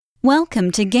Welcome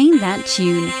to Game That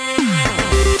Tune.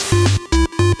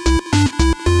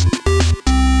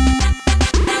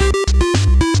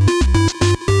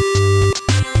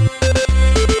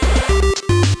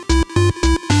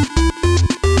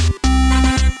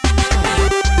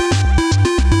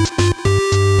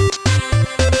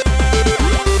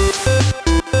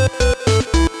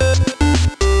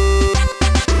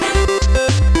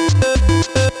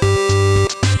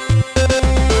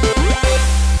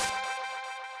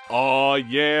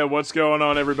 Yeah, what's going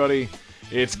on, everybody?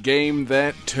 It's Game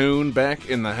That Tune back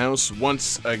in the house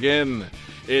once again.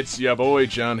 It's ya boy,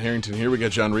 John Harrington here. We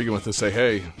got John Regan with us. Say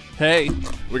hey. Hey.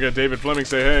 We got David Fleming.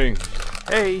 Say hey.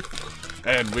 Hey.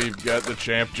 And we've got the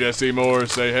champ, Jesse Moore.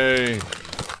 Say hey.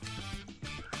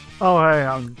 Oh, hey,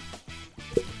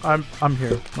 I'm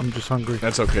here. I'm just hungry.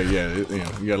 That's okay, yeah.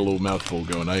 You got a little mouthful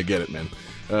going. I get it, man.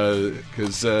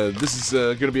 Because this is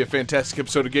going to be a fantastic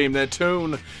episode of Game That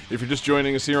Tune. If you're just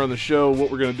joining us here on the show, what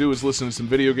we're going to do is listen to some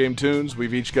video game tunes.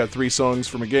 We've each got 3 songs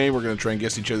from a game. We're going to try and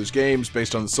guess each other's games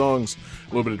based on the songs. A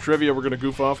little bit of trivia. We're going to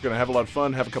goof off, going to have a lot of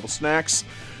fun, have a couple snacks.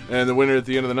 And the winner at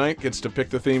the end of the night gets to pick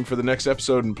the theme for the next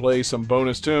episode and play some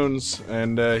bonus tunes.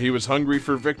 And he was hungry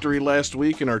for victory last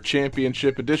week in our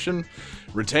championship edition.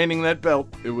 Retaining that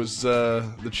belt, it was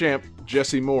the champ,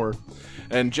 Jesse Moore.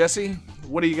 And Jesse,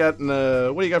 what do you got?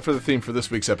 What do you got for the theme for this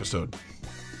week's episode?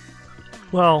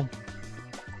 Well,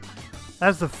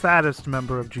 as the fattest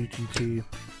member of GTT,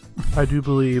 I do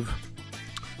believe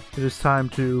it is time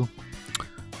to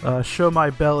show my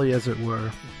belly, as it were.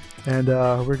 And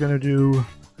we're going to do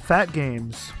fat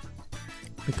games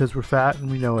because we're fat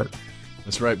and we know it.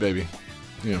 That's right, baby.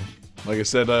 You know, like I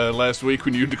said last week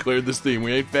when you declared this theme,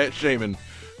 we ain't fat shaming,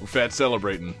 we're fat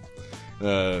celebrating.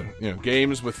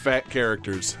 Games with fat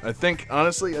characters.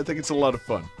 Honestly, I think it's a lot of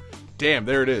fun. Damn,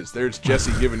 there it is. There's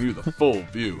Jesse giving you the full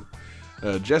view.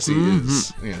 Jesse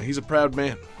is, he's a proud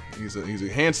man. He's a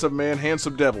handsome man,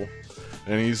 handsome devil.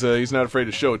 And he's not afraid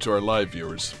to show it to our live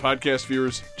viewers. Podcast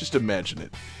viewers, just imagine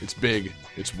it. It's big,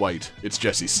 it's white, it's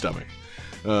Jesse's stomach.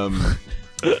 And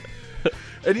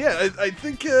yeah, I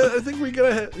think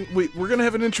we're gonna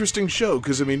have an interesting show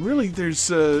because I mean, really,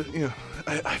 there's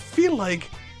I feel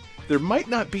like there might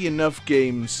not be enough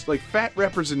games, like fat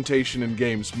representation in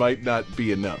games might not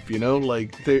be enough,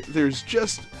 like there's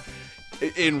just,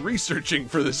 in researching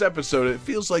for this episode, it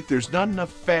feels like there's not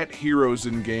enough fat heroes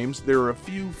in games. There are a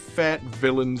few fat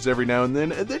villains every now and then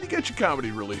you got your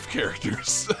comedy relief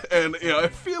characters. And, I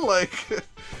feel like,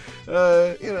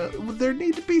 there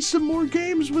need to be some more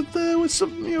games with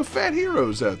some, fat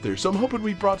heroes out there. So I'm hoping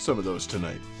we brought some of those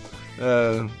tonight.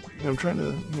 I'm trying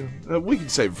to, we can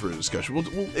save it for a discussion.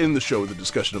 We'll end the show with a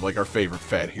discussion of, like, our favorite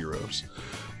fat heroes.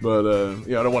 But, I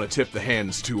don't want to tip the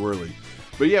hands too early.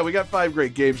 But, yeah, we got 5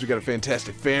 great games. We got a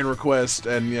fantastic fan request.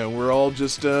 And, we're all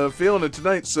just feeling it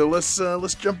tonight. So let's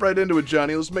jump right into it,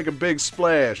 Johnny. Let's make a big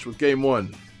splash with Game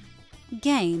 1.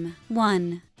 Game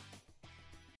 1.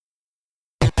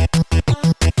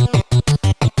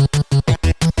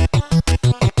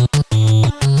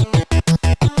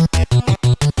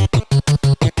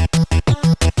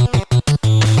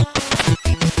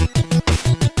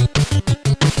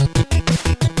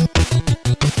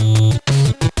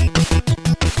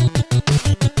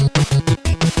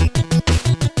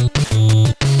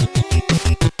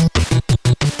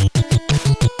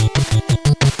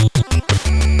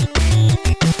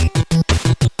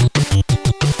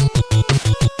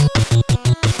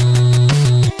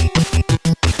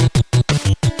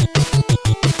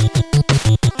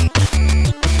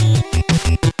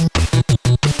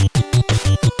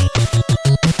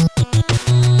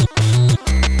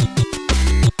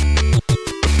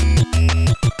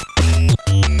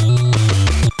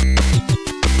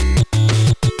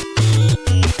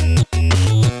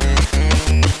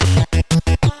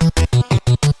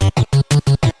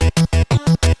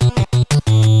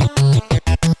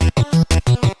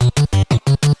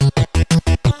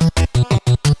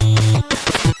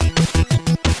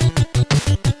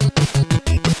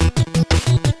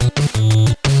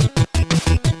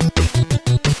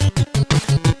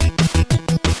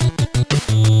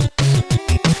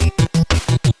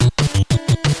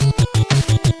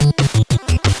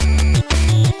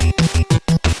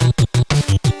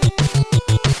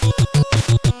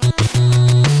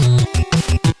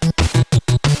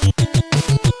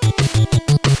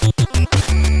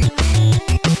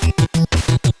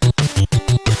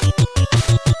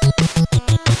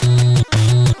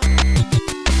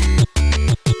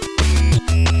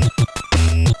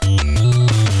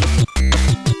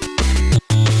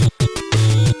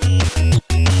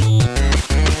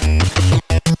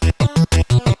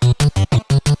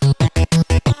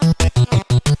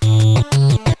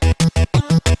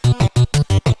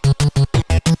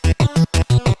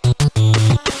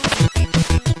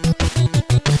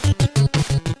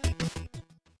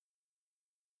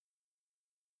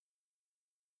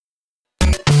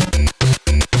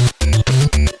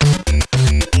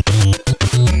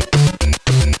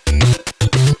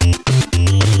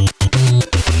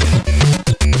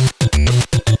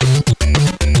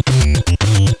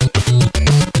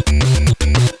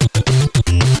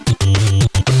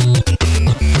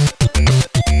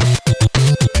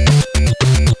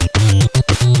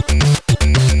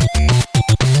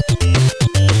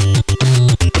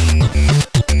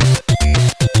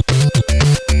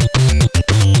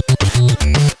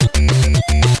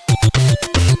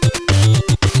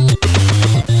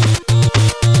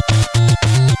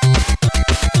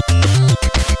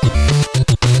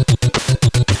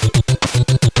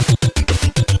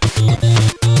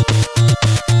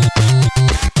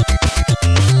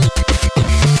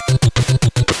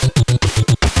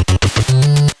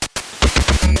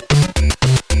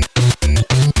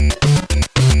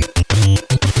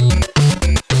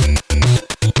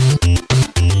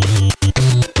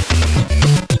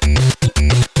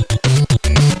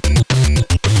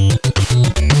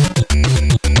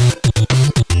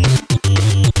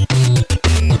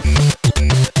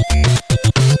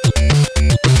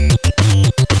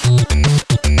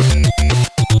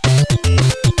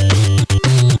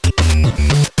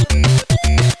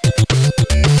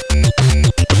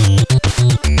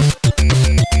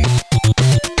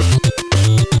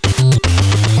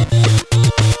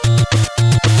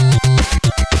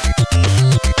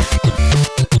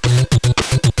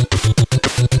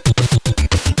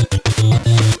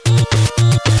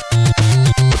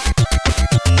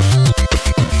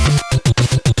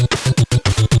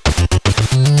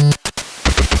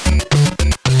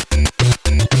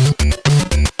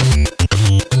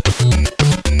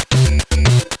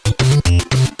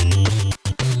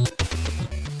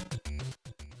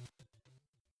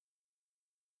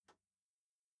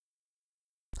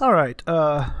 All right.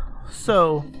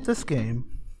 So this game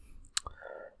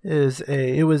was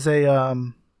a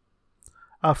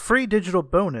free digital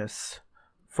bonus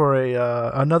for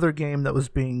another game that was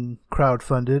being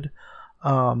crowdfunded.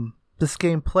 This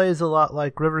game plays a lot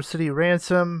like River City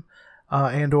Ransom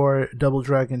and or Double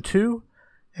Dragon 2,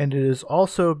 and it is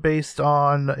also based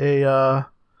on a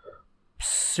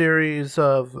series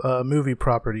of movie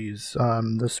properties.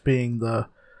 This being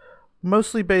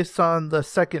mostly based on the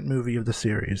second movie of the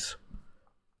series.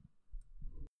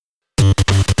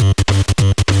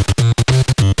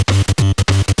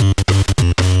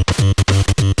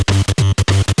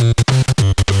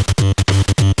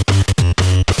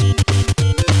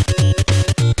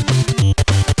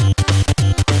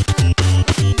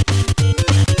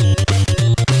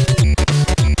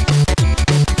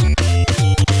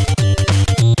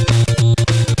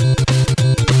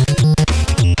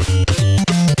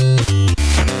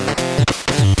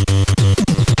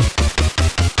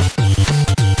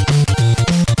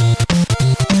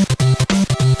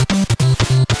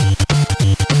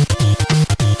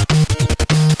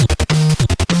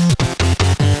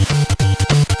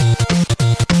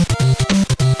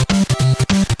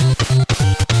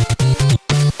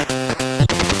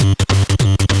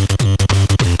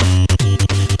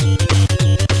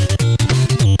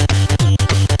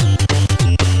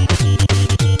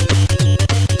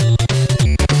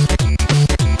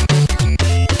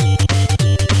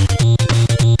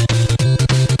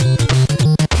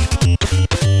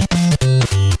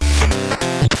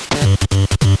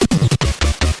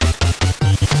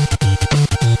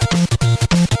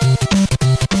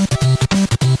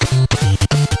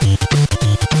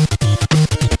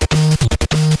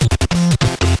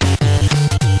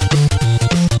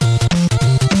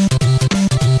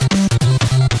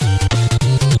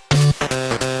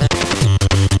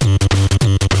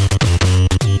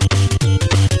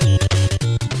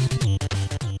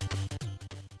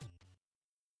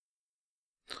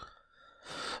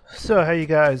 So, how you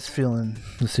guys feeling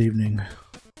this evening?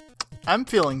 I'm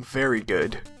feeling very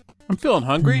good. I'm feeling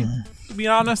hungry, to be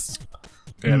honest.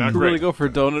 Yeah, not Could great. really go for a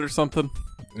donut or something.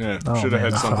 Yeah, Oh, should have man,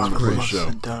 had that something sounds before the great. show.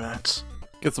 And donuts.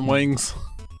 Get some wings.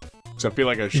 So I feel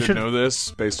like I should should- know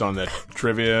this based on that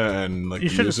trivia and like You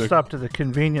the should have music. stopped at the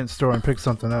convenience store and picked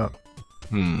something up.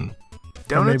 Donuts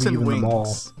maybe and even the mall.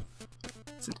 wings.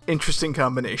 It's an interesting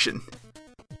combination.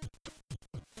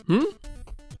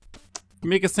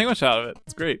 Make a sandwich out of it.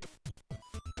 It's great.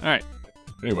 All right.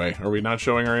 Anyway, are we not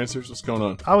showing our answers? What's going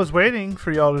on? I was waiting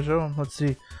for y'all to show them. Let's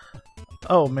see.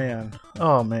 Oh man.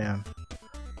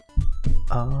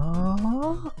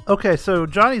 Okay, so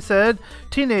Johnny said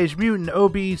Teenage Mutant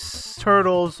Obese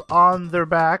Turtles on their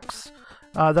backs.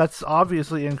 That's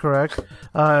obviously incorrect.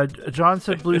 John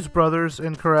said Blues Brothers,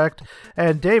 incorrect.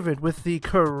 And David with the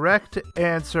correct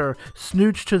answer.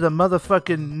 Snooch to the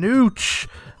motherfucking nooch.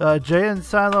 Jay and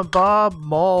Silent Bob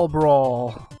Mall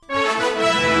Brawl.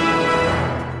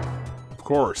 Of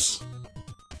course.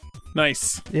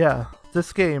 Nice. Yeah,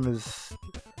 this game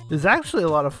is actually a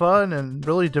lot of fun and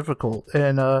really difficult.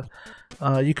 And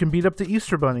you can beat up the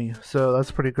Easter Bunny, so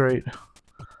that's pretty great.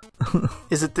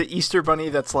 Is it the Easter Bunny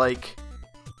that's like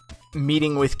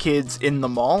meeting with kids in the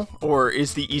mall? Or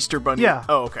is the Easter Bunny... Yeah.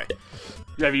 Oh, okay.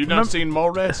 Have you not seen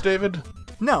Mallrats, David?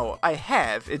 No, I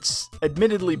have. It's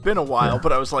admittedly been a while,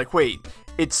 but I was like, wait,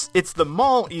 it's the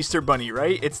mall Easter Bunny,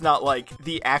 right? It's not like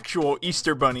the actual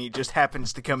Easter Bunny just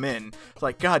happens to come in. It's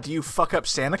like, God, do you fuck up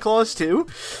Santa Claus too?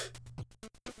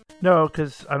 No,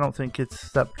 because I don't think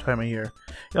it's that time of year.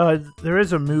 There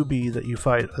is a movie that you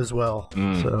fight as well,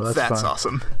 so that's fine.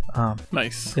 awesome.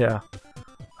 Nice. Yeah.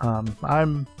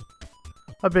 I'm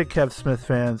a big Kev Smith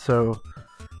fan, so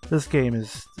this game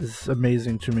is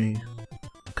amazing to me.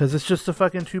 Because it's just a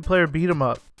fucking two-player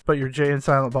beat-em-up, but you're Jay and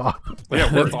Silent Bob. Yeah,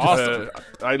 That's awesome.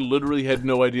 I literally had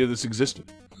no idea this existed.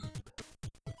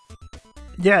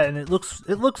 Yeah, and it looks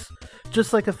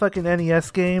just like a fucking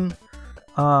NES game.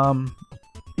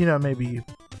 Maybe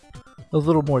a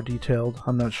little more detailed.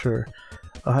 I'm not sure.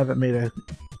 I haven't made a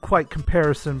quite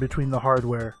comparison between the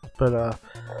hardware, but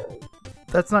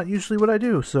that's not usually what I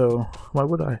do, so why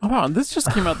would I? Oh, wow, and this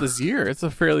just came out this year. It's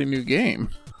a fairly new game.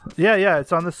 Yeah,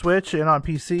 it's on the Switch and on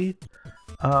PC.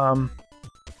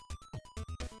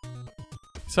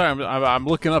 Sorry, I'm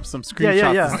looking up some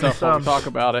screenshots yeah. and stuff while we talk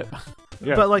about it.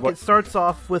 Yeah, But like what- it starts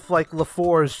off with like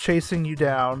LaFours chasing you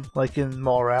down, like in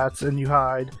Mallrats, and you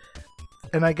hide.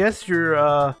 And I guess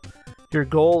your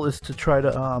goal is to try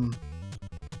to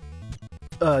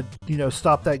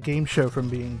stop that game show from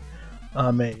being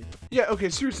made. Yeah, okay,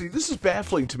 seriously, this is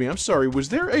baffling to me. I'm sorry. Was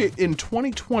there in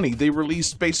 2020 they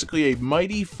released basically a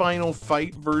Mighty Final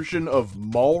Fight version of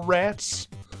Mallrats?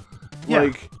 Yeah.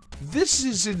 Like, this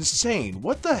is insane.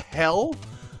 What the hell?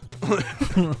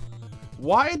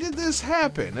 Why did this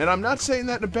happen? And I'm not saying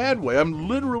that in a bad way. I'm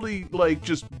literally, like,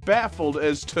 just baffled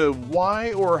as to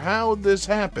why or how this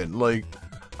happened. Like,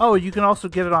 Oh, you can also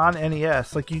get it on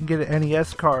NES. Like, you can get an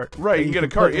NES cart. right, that you can get a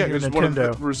put cart. in Yeah, your because one of the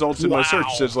Nintendo. results in my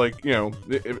search says, like, you know,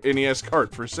 NES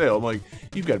cart for sale. I'm like,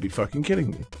 you've got to be fucking kidding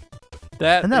me.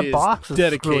 And that is box is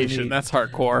really dedication. neat. That's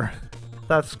hardcore.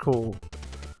 That's cool.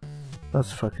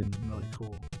 That's fucking really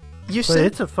cool. You But said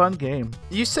it's a fun game.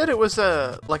 you said it was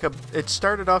it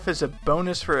started off as a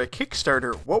bonus for a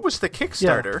Kickstarter. What was the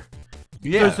Kickstarter?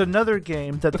 Yeah. There's another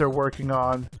game that they're working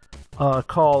on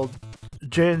called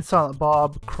Jay and Silent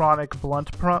Bob Chronic Blunt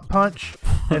Punch,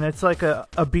 and it's like a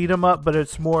beat 'em up, but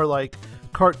it's more like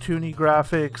cartoony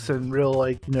graphics and real,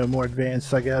 like, you know, more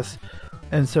advanced, I guess.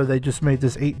 And so they just made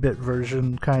this 8-bit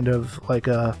version, kind of like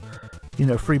a, you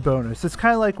know, free bonus. It's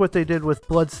kind of like what they did with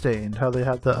Bloodstained, how they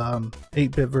had the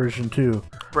 8-bit version too.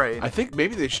 Right. I think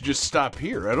maybe they should just stop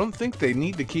here. I don't think they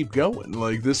need to keep going.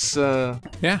 Like, this,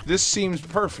 this seems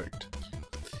perfect.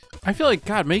 I feel like,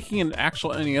 God, making an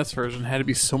actual NES version had to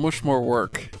be so much more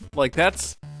work. Like,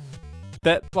 it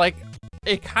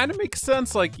kind of makes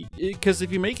sense, like, because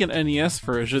if you make an NES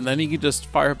version, then you can just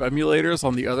fire up emulators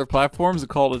on the other platforms and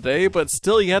call it a day, but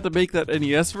still you have to make that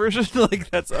NES version?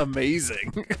 Like, that's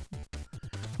amazing.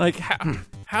 Like,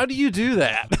 how do you do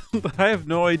that? I have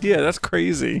no idea. That's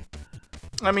crazy.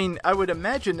 I mean, I would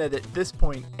imagine that at this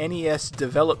point, NES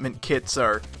development kits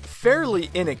are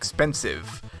fairly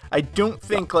inexpensive. I don't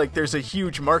think, like, there's a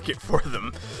huge market for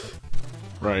them.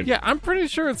 Right. Yeah, I'm pretty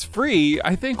sure it's free.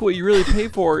 I think what you really pay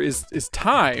for is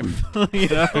time. You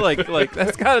know, like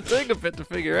that's gotta take a bit to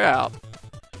figure out.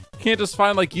 You can't just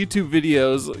find like YouTube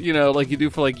videos, you know, like you do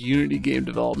for like Unity game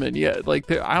development. Yeah, like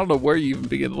I don't know where you even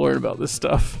begin to learn about this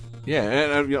stuff. Yeah,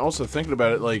 and I'm also thinking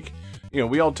about it, like, you know,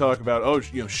 we all talk about, oh,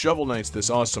 you know, Shovel Knight's this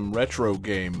awesome retro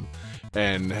game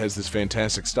and has this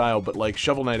fantastic style, but, like,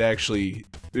 Shovel Knight actually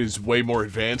is way more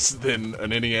advanced than an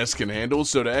NES can handle,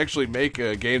 so to actually make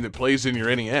a game that plays in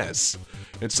your NES,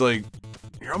 it's like,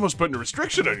 you're almost putting a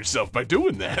restriction on yourself by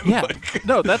doing that. Yeah, Like,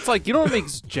 no, that's like, you know what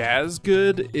makes jazz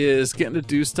good is getting to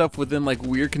do stuff within like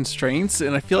weird constraints,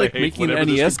 and I feel I like hate making whatever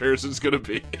this NES comparison's gonna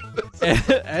be.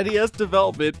 NES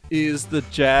development is the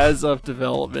jazz of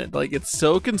development. Like, it's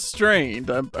so constrained,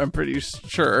 I'm pretty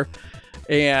sure,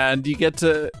 and you get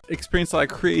to experience a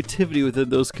lot of creativity within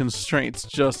those constraints,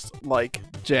 just like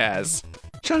jazz.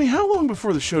 Johnny, how long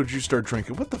before the show did you start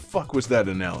drinking? What the fuck was that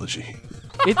analogy?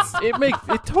 It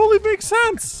totally makes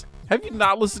sense. Have you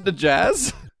not listened to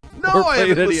jazz? No, Or I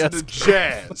played haven't NES? listened to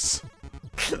jazz.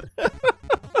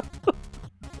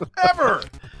 Ever.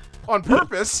 On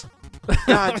purpose.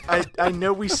 God, I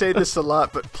know we say this a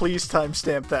lot, but please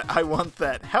timestamp that. I want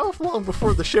that. How long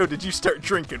before the show did you start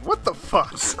drinking? What the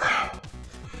fuck?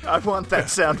 I want that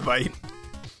soundbite.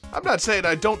 I'm not saying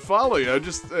I don't follow you. I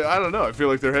just, I don't know. I feel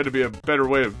like there had to be a better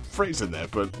way of phrasing that,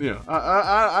 but, you know,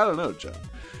 I don't know, John.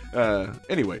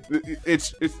 Anyway,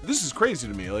 this is crazy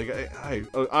to me. Like, I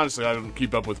honestly, I don't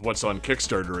keep up with what's on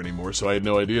Kickstarter anymore, so I had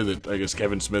no idea that, I guess,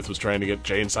 Kevin Smith was trying to get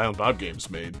Jay and Silent Bob games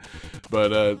made.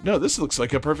 But, no, this looks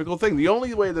like a perfect little thing. The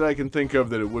only way that I can think of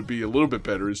that it would be a little bit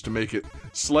better is to make it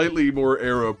slightly more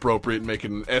era-appropriate and make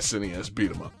it an SNES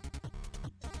beat-em-up.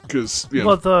 Because, you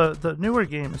know... Well, the newer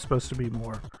game is supposed to be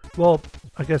more, well,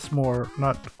 I guess more,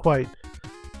 not quite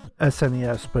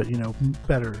SNES, but, you know,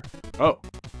 better. Oh.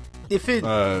 If it...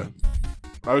 I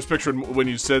was picturing when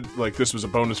you said, like, this was a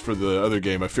bonus for the other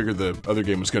game, I figured the other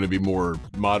game was going to be more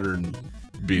modern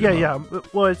beat 'em up. Yeah.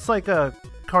 Well, it's like a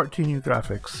cartoony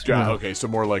graphics. you Yeah, know. okay, so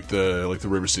more like the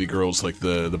River City Girls, like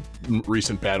the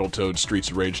recent Battletoads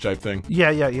Streets of Rage type thing.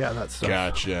 Yeah, that stuff.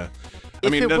 Gotcha. I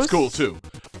If mean, it that's was- cool too.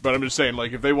 But I'm just saying,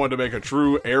 like, if they wanted to make a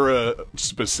true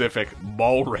era-specific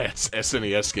Mallrats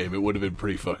SNES game, it would have been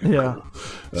pretty fucking Yeah.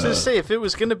 cool. So to say, if it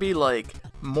was going to be, like,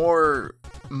 more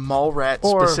Mallrat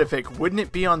Or- specific, wouldn't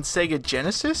it be on Sega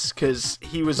Genesis? Because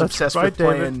he was That's obsessed right, with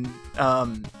David.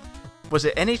 playing, was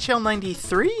it NHL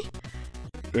 93?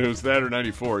 It was that or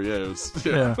 94, yeah. It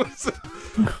was,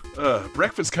 Yeah.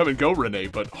 Breakfast Come and Go, Renee,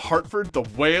 but Hartford, the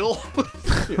Whale?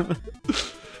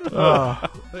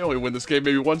 They only win this game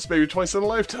maybe once, maybe twice in a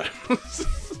lifetime.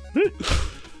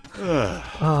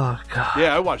 Oh, God.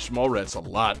 Yeah, I watched Mallrats a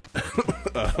lot.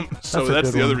 So a that's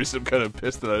good the other one. reason I'm kind of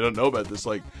pissed that I don't know about this.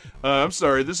 Like, I'm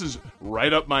sorry, this is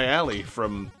right up my alley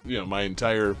from, you know, my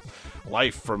entire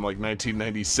life from like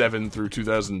 1997 through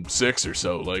 2006 or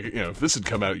so. Like, you know, if this had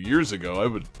come out years ago, I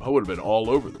would have been all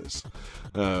over this.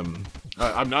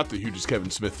 I'm not the hugest Kevin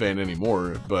Smith fan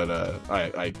anymore, but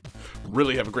I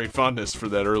really have a great fondness for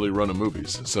that early run of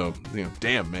movies. So, you know,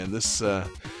 damn, man, this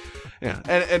Yeah,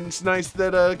 and it's nice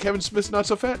that Kevin Smith's not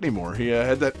so fat anymore. He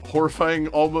had that horrifying,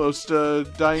 almost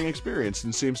dying experience,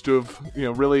 and seems to have,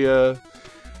 really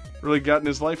gotten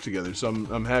his life together. So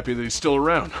I'm happy that he's still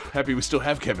around. Happy we still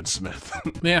have Kevin Smith.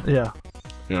 Yeah. Yeah.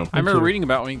 You know, I remember reading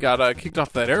about when he got kicked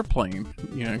off that airplane,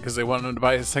 because they wanted him to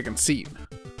buy his second seat.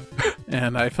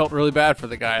 And I felt really bad for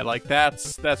the guy. Like,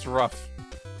 that's rough,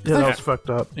 Yeah, that was fucked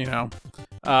up. And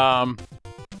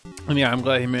yeah, I'm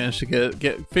glad he managed to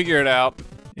get figure it out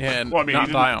and well, I mean, not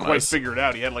he die didn't on quite us. figure it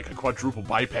out. He had like a quadruple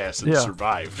bypass and Yeah.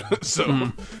 survived.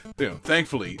 So,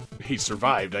 thankfully he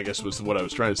survived. I guess was what I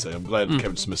was trying to say. I'm glad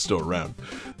Kevin Smith's still around.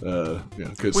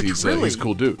 Because Which he's really- he's a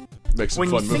cool dude. Makes some when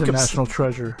fun you He's think a of- movies. national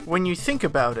treasure. When you think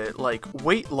about it, like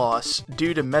weight loss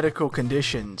due to medical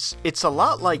conditions, it's a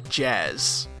lot like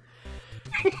jazz.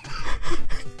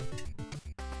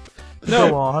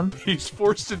 Go on. He's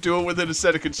forced to do it within a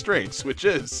set of constraints, which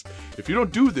is, if you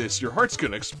don't do this, your heart's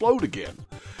going to explode again.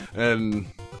 And,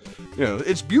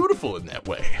 it's beautiful in that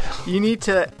way. You need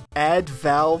to add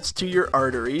valves to your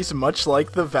arteries, much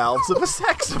like the valves of a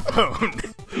saxophone.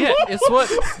 Yeah, it's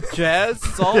what jazz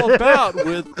is all about,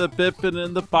 with the bipping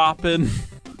and the bopping.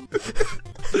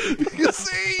 You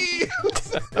see?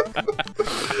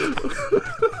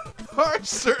 Heart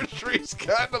surgery's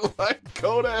kind of like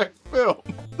Kodak film.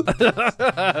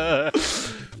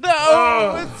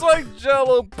 No, it's like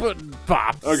Jello pudding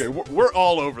pops. Okay, we're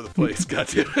all over the place,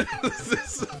 goddammit.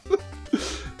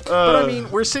 But I mean,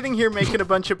 we're sitting here making a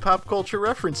bunch of pop culture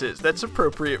references. That's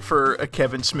appropriate for a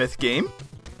Kevin Smith game.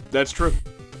 That's true.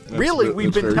 Really,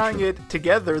 we've been very tying true. it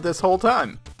together this whole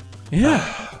time.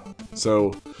 Yeah.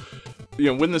 So,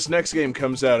 when this next game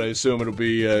comes out, I assume it'll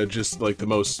be just like the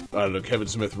most, Kevin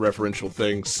Smith referential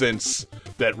thing since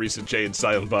that recent Jay and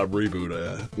Silent Bob reboot.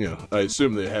 I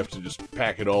assume they have to just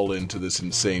pack it all into this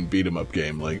insane beat 'em up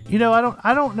game. Like,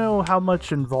 I don't know how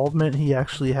much involvement he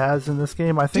actually has in this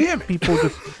game. I think Damn it.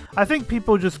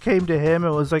 people just came to him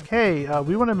and was like, "Hey,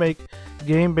 we want to make a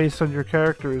game based on your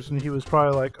characters," and he was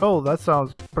probably like, "Oh, that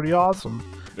sounds pretty awesome."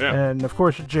 Yeah. And of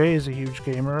course, Jay is a huge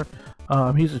gamer.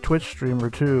 He's a Twitch streamer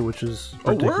too, which is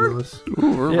word? ridiculous.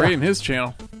 Ooh, we're Yeah. raiding his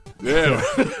channel. yeah,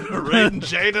 raiding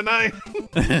Jay tonight.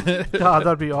 God,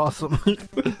 that'd be awesome.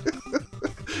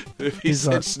 If he He's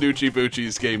said Snoochie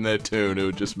Boochie's game that tune, it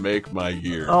would just make my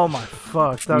year. Oh my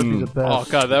fuck, that would be the best. Oh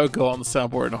god, that would go on the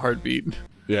soundboard in a heartbeat.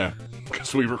 Yeah,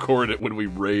 because we record it when we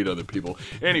raid other people.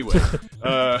 Anyway,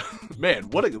 man,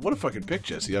 what a fucking pick,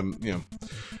 Jesse. I'm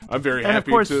very And of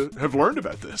happy course- to have learned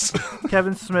about this.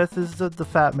 Kevin Smith is the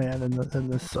fat man in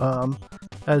this.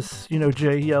 As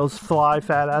Jay yells, "Fly,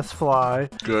 fat ass, fly."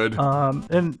 Good.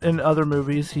 In other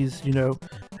movies, he's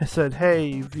said,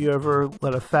 "Hey, have you ever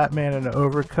let a fat man in an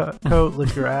overcoat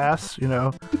lick your ass?"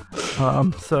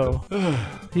 So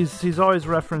he's always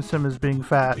referenced him as being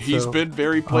fat. He's so, been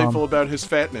very playful about his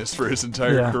fatness for his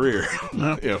entire yeah. career.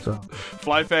 So.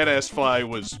 Fly fat ass fly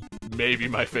was maybe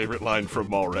my favorite line from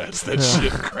Mallrats. That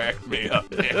shit cracked me up,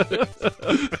 man.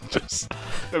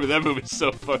 That movie's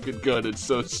so fucking good. It's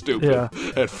so stupid. Yeah.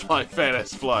 And fly fat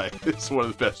ass fly is one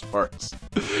of the best parts.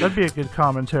 That'd be a good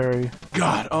commentary.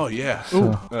 God, oh yeah.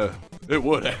 It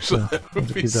would actually. That would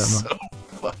be keep that in so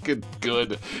fucking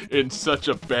good in such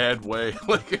a bad way.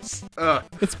 Like it's It's I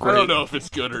great. don't know if it's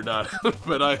good or not,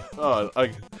 but I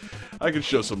can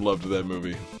show some love to that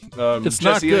movie. It's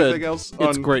Jesse, not good. Anything else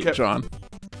It's on great, John.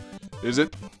 Is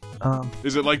it? Um,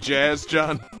 Is it like jazz,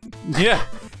 John? Yeah.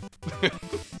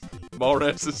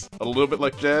 Mallrats is a little bit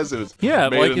like jazz. It was Yeah,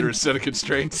 made like under in- a set of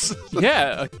constraints.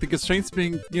 Yeah, the constraints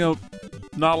being,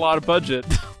 not a lot of budget.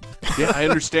 Yeah, I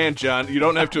understand, John. You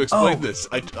don't have to explain this.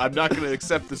 I'm not going to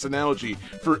accept this analogy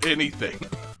for anything.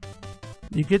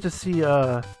 you get to see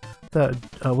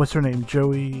what's her name,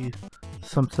 Joey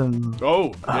something.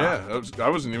 Oh, yeah. I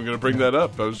wasn't even going to bring that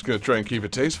up. I was going to try and keep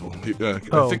it tasteful.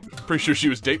 I think, pretty sure she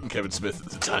was dating Kevin Smith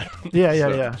at the time.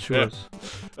 Yeah, she yeah. was.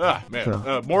 Ah,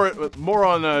 man. More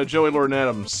on Joey Lauren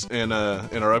Adams in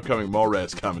our upcoming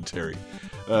Mallrats commentary.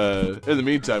 In the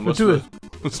meantime, let's move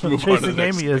on to Chasing the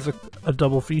next. Amy is a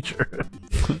double feature.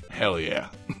 Hell yeah.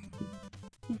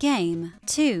 Game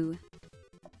 2.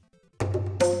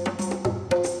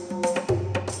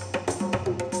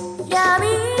 闇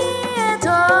へと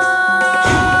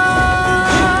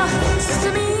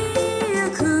進みゆ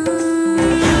く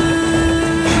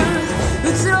う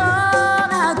つろ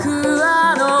なく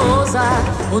あの座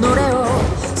己を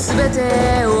全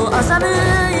てを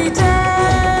欺いて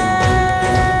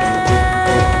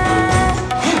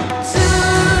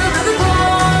紡ぐこと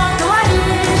はに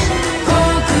航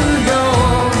空よ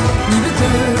鈍く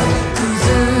崩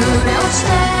れ落ちて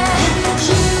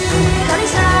光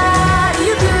さり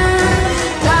ゆく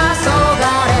黄昏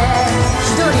一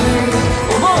人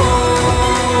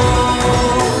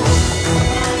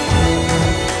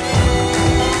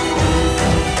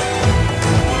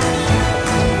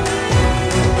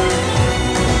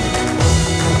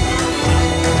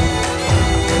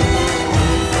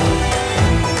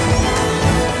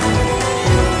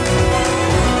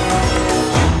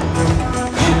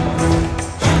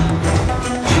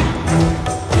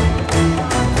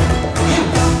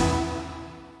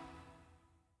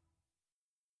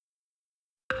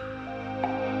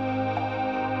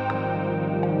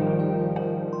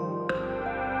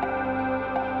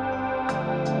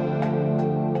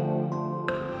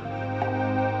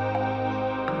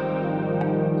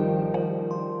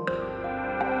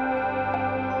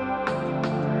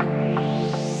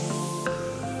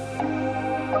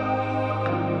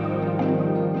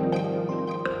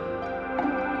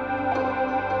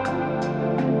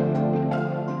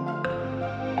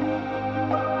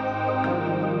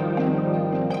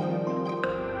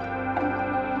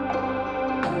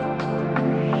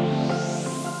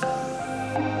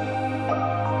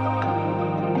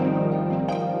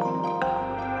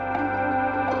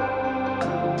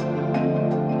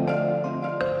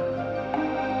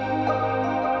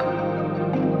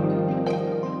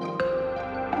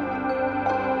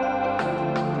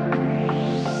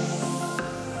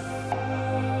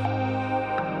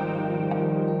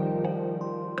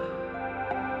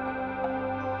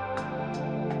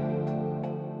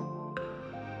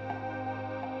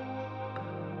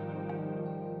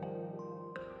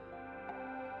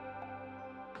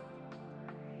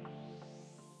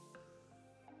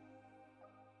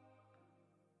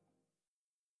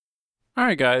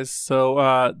Alright guys,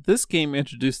 so this game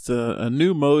introduced a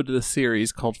new mode to the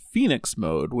series called Phoenix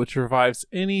Mode, which revives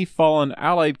any fallen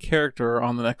allied character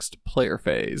on the next player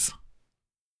phase.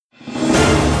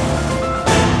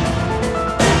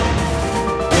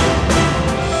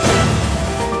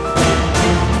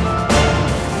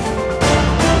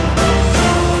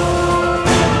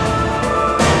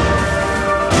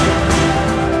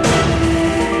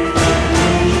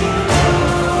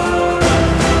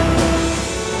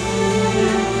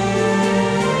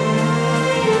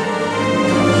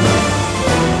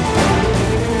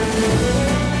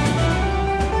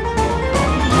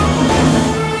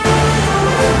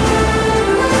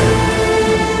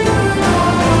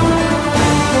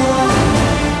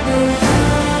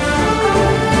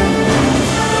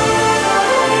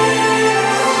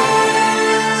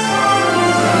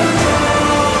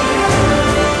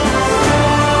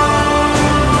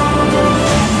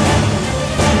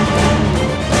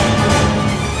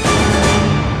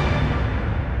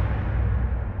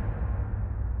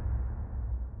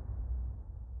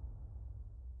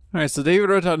 Alright, so David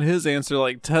wrote down his answer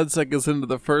like 10 seconds into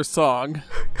the first song.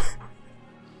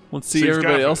 Let's see Seems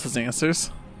everybody confident. else's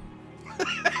answers.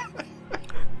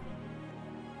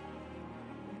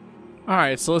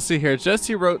 Alright, so let's see here.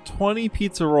 Jesse wrote 20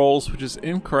 pizza rolls, which is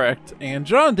incorrect, and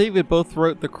John and David both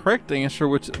wrote the correct answer,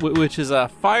 which is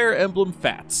Fire Emblem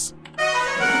Fats.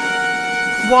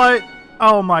 What?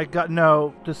 Oh my god,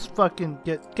 no. Just fucking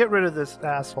get rid of this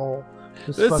asshole.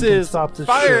 Just This fucking is stop this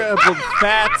Fire shit. Emblem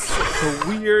Fats. It's a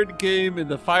weird game in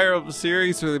the Fire Emblem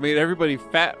series where they made everybody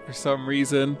fat for some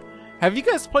reason. Have you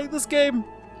guys played this game?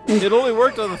 It only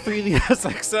worked on the 3DS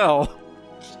XL.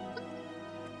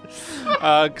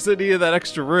 Because it needed that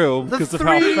extra room The because of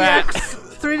how fat.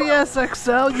 3DS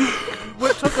XL,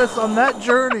 what took us on that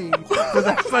journey for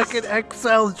that fucking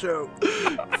XL joke.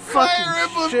 Fire Fucking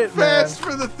Emblem shit, man. Fast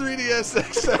for the 3DS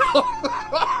XL.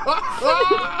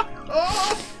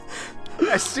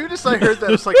 As soon as I heard that,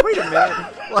 I was like, wait a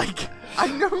minute. Like, I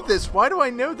know this. Why do I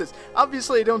know this?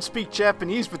 Obviously, I don't speak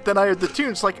Japanese, but then I heard the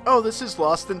tune. It's like, oh, this is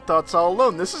Lost in Thoughts All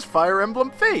Alone. This is Fire Emblem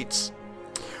Fates.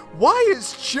 Why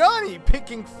is Johnny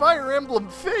picking Fire Emblem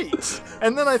Fates?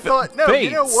 And then I thought, no, you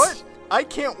know Fates. what? I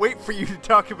can't wait for you to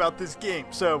talk about this game,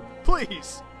 so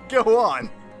please, go on.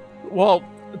 Well,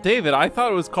 David, I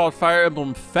thought it was called Fire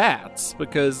Emblem Fats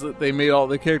because they made all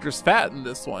the characters fat in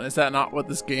this one. Is that not what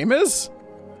this game is?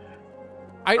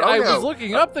 I no. was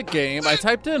looking up the game. I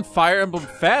typed in Fire Emblem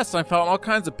Fats and I found all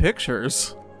kinds of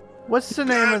pictures. What's the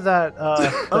name of that,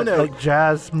 Oh, no. like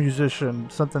jazz musician?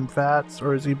 Something Fats,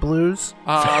 or is he blues?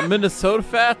 Minnesota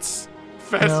Fats.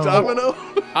 Fast No. Domino?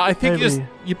 I think Maybe.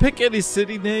 you pick any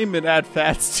city name and add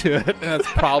Fats to it, and that's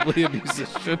probably a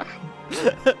musician.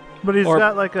 But he's Or-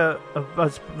 got like a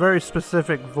very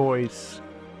specific voice,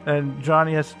 and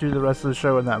Johnny has to do the rest of the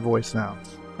show in that voice now.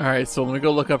 All right, so let me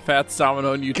go look up Fats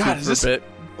Domino on YouTube God, is for this a bit.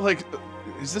 like?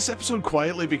 Is this episode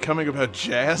quietly becoming about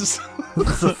jazz?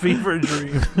 It's a fever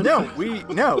dream. No.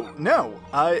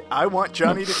 I want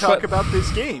Johnny to talk about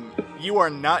this game. You are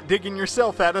not digging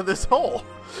yourself out of this hole.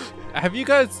 Have you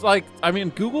guys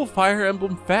Google Fire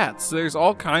Emblem Fats? There's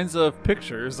all kinds of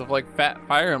pictures of like fat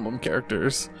Fire Emblem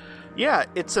characters. Yeah,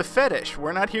 it's a fetish.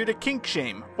 We're not here to kink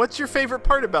shame. What's your favorite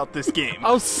part about this game?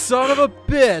 Oh, son of a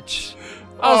bitch!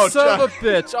 Oh, Oh, son John. of a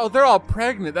bitch! Oh, they're all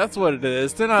pregnant. That's what it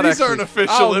is. They're not. These actually... aren't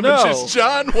official Oh, images, no.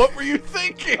 John. What were you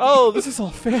thinking? Oh, this is all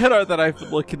fan art that I've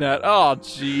been looking at. Oh,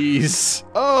 jeez.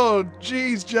 Oh,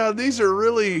 geez, John. These are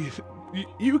really.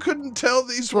 You couldn't tell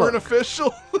these weren't Look.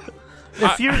 official.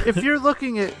 If you're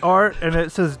looking at art and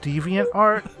it says deviant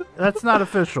art, that's not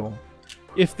official.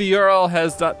 If the URL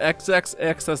has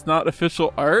 .xxx, that's not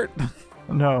official art.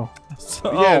 No.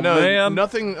 Yeah, Oh, no, man.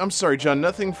 nothing. I'm sorry, John.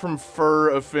 Nothing from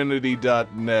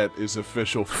furaffinity.net is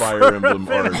official Fire Emblem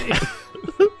art.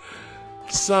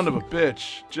 Son of a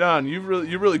bitch, John. You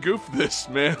really goofed this,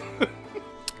 man.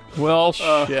 Well,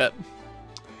 shit.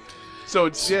 So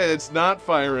it's not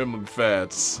Fire Emblem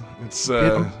Fats. It's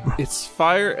It's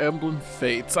Fire Emblem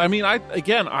Fates. I mean, I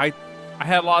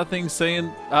had a lot of things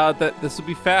saying that this would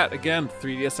be fat. Again,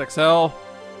 3DS XL.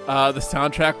 The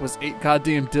soundtrack was 8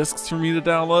 goddamn discs for me to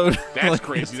download. that's Like,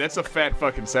 crazy. That's a fat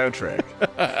fucking soundtrack.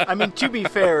 I mean, to be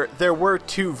fair, there were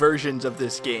 2 versions of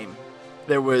this game.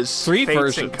 There was 3 Fates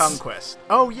versions. and Conquest.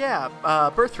 Oh yeah,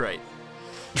 Birthright.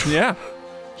 Yeah.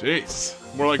 Jeez,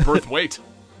 more like birth weight.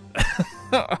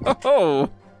 Oh.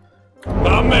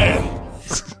 Oh man,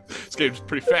 this game's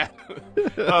pretty fat.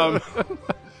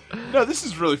 No, this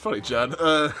is really funny, John.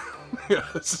 Yeah,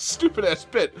 it's a stupid ass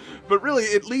bit, but really,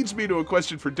 it leads me to a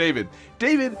question for David.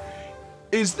 David,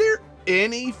 is there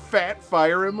any fat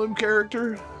Fire Emblem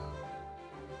character?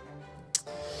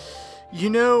 You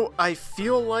know, I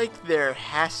feel like there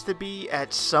has to be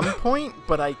at some point,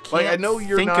 but I can't Like, I know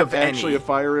you're think not of actually any. a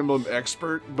Fire Emblem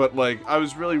expert, but like, I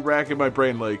was really racking my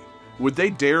brain. Like, would they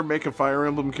dare make a Fire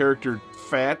Emblem character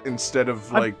fat instead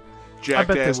of like bet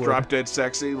they jackass, would. drop dead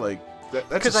sexy? Like, that's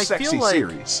a 'Cause I feel sexy like-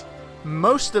 series.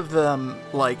 Most of them,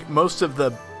 like, most of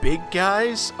the big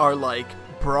guys are, like,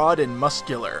 broad and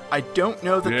muscular. I don't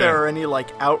know that Yeah. there are any, like,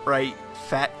 outright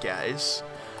fat guys.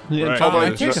 Yeah, Right. John, Although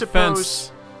I I take suppose-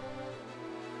 offense.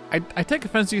 I take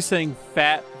offense to you saying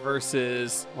fat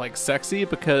versus like sexy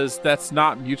because that's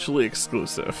not mutually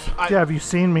exclusive. Yeah, have you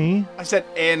seen me? I said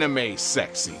anime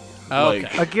sexy. Okay.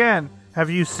 Like, Again, have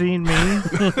you seen me?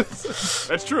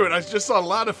 that's true, and I just saw a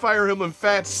lot of Fire Emblem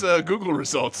Fats Google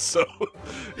results, so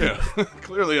yeah,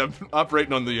 clearly I'm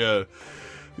operating on the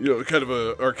kind of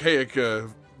a archaic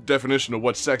definition of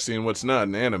what's sexy and what's not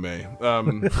in anime.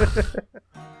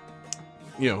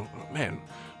 Man,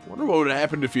 I wonder what would have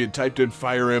happened if you had typed in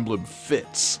Fire Emblem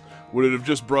Fits. Would it have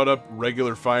just brought up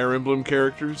regular Fire Emblem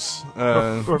characters?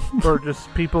 or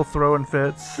just people throwing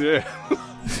fits? Yeah.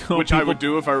 Which I would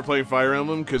do if I were playing Fire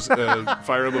Emblem, because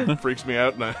Fire Emblem freaks me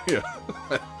out, and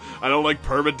I don't like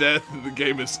permadeath. The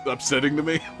game is upsetting to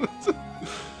me.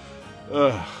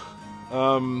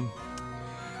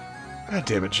 God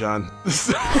damn it, John.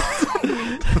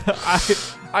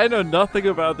 I know nothing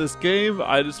about this game.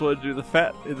 I just want to do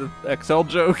the XL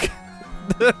joke.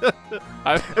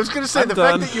 I was going to say, I'm the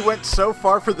done. fact that you went so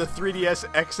far for the 3DS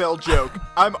XL joke,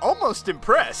 I'm almost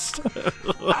impressed.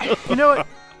 You know what,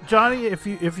 Johnny? If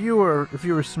you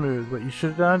were smooth, what you should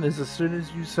have done is as soon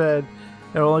as you said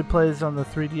it only plays on the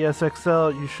 3DS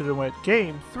XL, you should have went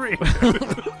Game 3.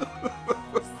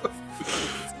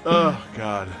 Oh,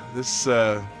 God. This,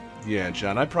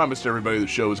 John, I promised everybody the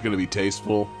show was going to be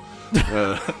tasteful.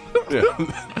 Yeah.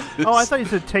 Oh, I thought you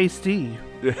said tasty.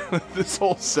 Yeah, this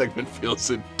whole segment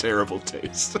feels in terrible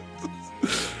taste.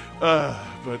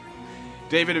 But,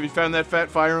 David, have you found that fat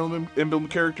Fire Emblem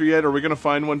character yet? Are we going to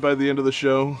find one by the end of the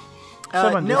show?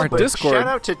 Someone No, Our but Discord. shout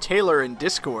out to Taylor in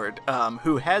Discord,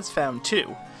 who has found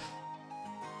two.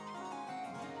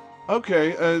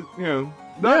 Okay,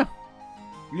 Yeah.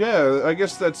 yeah, I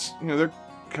guess that's, they're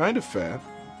kind of fat.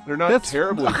 They're not That's-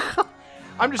 terribly.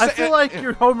 I'm just I saying, feel like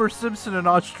you're Homer Simpson in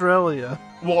Australia.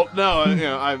 Well, no,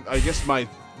 I guess my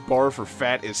bar for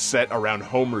fat is set around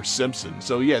Homer Simpson.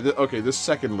 So yeah, this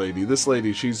second lady,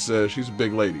 she's a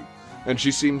big lady, and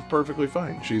she seemed perfectly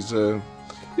fine. She's Yeah,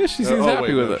 she seems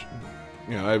happy wait, with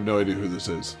no, it. I have no idea who this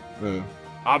is.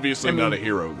 Obviously not a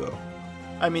hero though.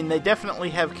 I mean, they definitely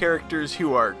have characters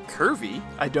who are curvy.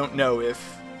 I don't know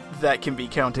if that can be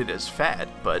counted as fat,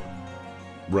 but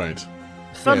Right.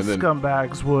 Some Yeah, then-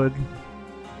 scumbags would.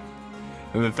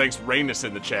 And then thanks Rainus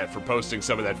in the chat for posting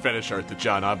some of that fetish art that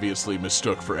John obviously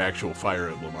mistook for actual Fire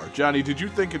Emblem art. Johnny, did you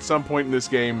think at some point in this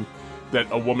game that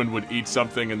a woman would eat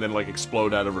something and then like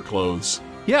explode out of her clothes?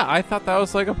 Yeah, I thought that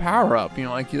was like a power up.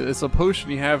 Like it's a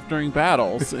potion you have during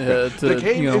battles. The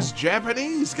game is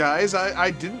Japanese, guys.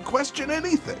 I didn't question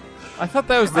anything. I thought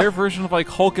that was their version of like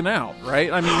hulking out,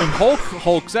 right? I mean, when Hulk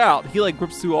hulks out, he like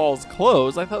rips through all his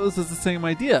clothes. I thought this was the same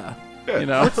idea. You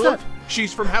know,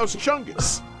 She's from House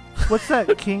Chungus. What's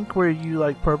that kink where you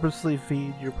like purposely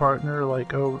feed your partner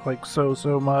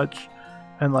so much,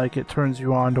 and like it turns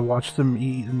you on to watch them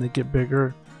eat and they get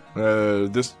bigger?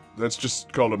 That's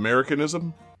just called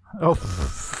Americanism. Oh,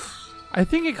 I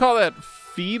think you call that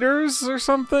feeders or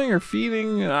something, or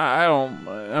feeding.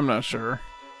 I'm not sure.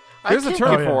 There's a can't-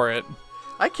 term Oh, yeah. for it.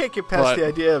 I can't get past But- the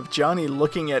idea of Johnny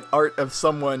looking at art of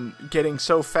someone getting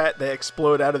so fat they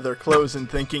explode out of their clothes and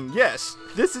thinking, yes,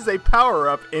 this is a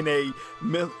power-up in a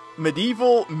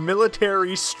medieval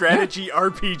military strategy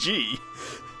RPG.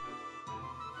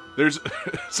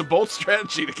 It's a bold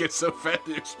strategy to get so fat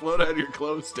they explode out of your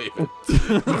clothes, David.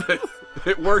 But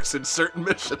it works in certain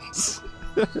missions.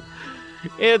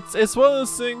 It's one of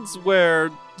those things where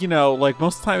like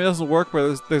most of the time it doesn't work.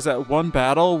 Where there's that one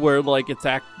battle where like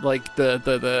the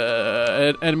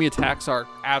enemy attacks are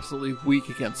absolutely weak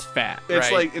against fat.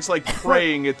 Right? It's like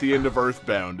praying at the end of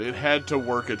Earthbound. It had to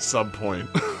work at some point.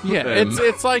 Yeah, And-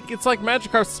 it's like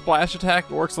Magikarp's splash attack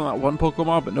works on that one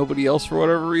Pokemon, but nobody else for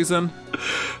whatever reason.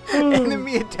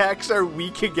 Enemy attacks are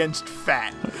weak against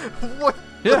fat. What?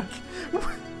 Yeah.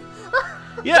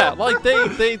 Yeah, like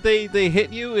they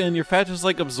hit you and your fat just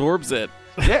like absorbs it.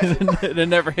 Yeah. And it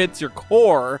never hits your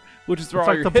core, which is where It's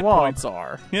all like your the hit blob. points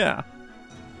are. Yeah.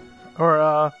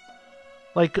 or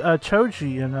like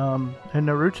Choji in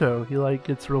Naruto, he like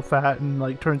gets real fat and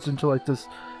like turns into like this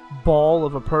ball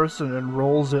of a person and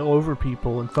rolls it over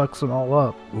people and fucks them all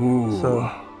up. Ooh. So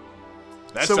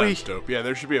That So sounds dope. Yeah,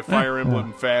 there should be a Fire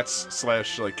Emblem Fats / like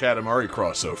Katamari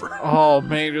crossover. Oh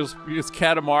man, just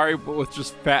Katamari, but with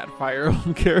just fat Fire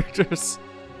Emblem characters.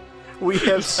 We have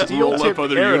Roll up steel-tipped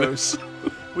other arrows.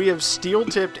 units. We have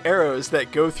steel-tipped arrows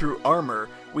that go through armor.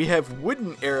 We have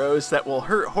wooden arrows that will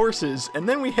hurt horses, and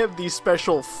then we have these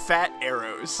special fat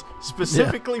arrows,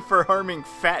 specifically for harming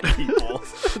fat people.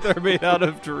 They're made out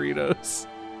of Doritos.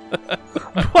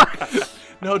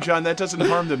 No, John, that doesn't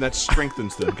harm them. That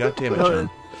strengthens them. God damn it, John.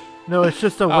 No, it's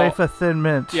just a wafer thin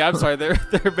mint. Yeah, I'm sorry. They're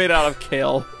made out of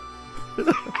kale.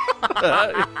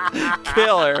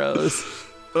 Kale arrows.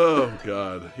 Oh,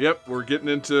 God. Yep, we're getting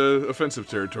into offensive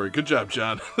territory. Good job,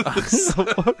 John.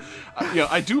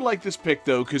 I do like this pick,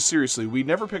 though, because seriously, we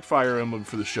never pick Fire Emblem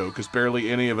for the show because barely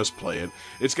any of us play it.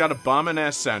 It's got a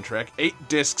bombing-ass soundtrack, 8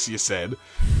 discs, you said.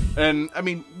 And, I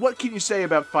mean, what can you say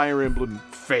about Fire Emblem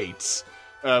Fates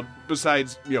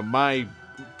besides, my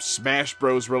Smash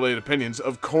Bros-related opinions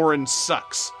of Corrin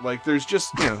sucks? Like, there's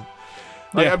just, Yeah.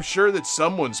 I'm sure that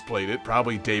someone's played it.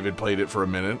 Probably David played it for a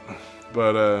minute.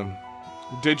 But,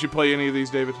 did you play any of these,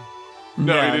 David?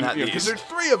 No, Nah, you didn't. not Because these. there's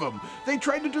 3 of them. They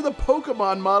tried to do the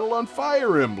Pokemon model on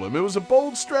Fire Emblem. It was a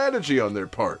bold strategy on their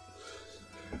part.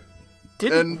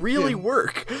 Didn't And, really yeah.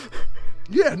 work.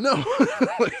 Yeah, no.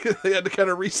 They had to kind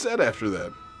of reset after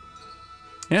that.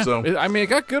 Yeah, So- it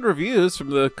got good reviews from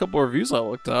the couple of reviews I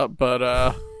looked up, but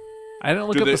I didn't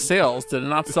look Did up they- the sales. Did it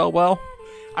not sell well?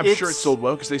 I'm sure it It's- sold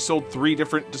well because they sold 3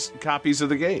 different copies of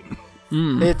the game.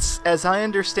 It's, as I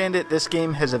understand it, this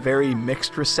game has a very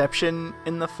mixed reception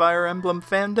in the Fire Emblem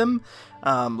fandom.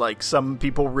 Like, some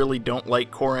people really don't like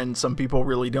Corrin, some people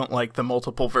really don't like the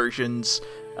multiple versions.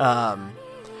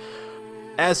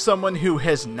 As someone who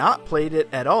has not played it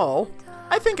at all,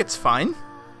 I think it's fine.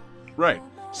 Right.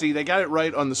 See, they got it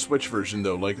right on the Switch version,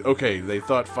 though. Like, okay, they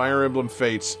thought Fire Emblem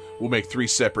Fates will make 3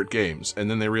 separate games, and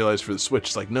then they realized for the Switch,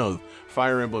 it's like, no,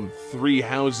 Fire Emblem 3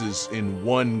 houses in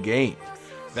one game.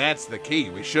 That's the key.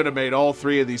 We should have made all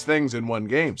 3 of these things in one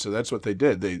game, so that's what they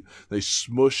did. They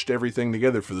smushed everything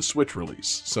together for the Switch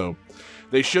release. So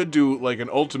they should do, like, an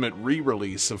ultimate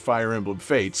re-release of Fire Emblem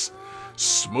Fates,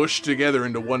 smushed together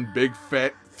into one big,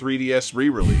 fat 3DS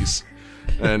re-release,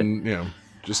 and,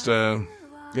 just,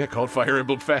 called Fire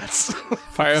Emblem Fats.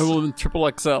 Fire Emblem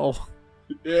Triple XL.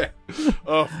 Yeah.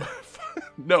 Oh,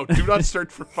 no, do not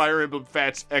search for Fire Emblem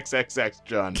Fats XXX,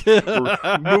 John.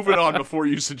 We're moving on before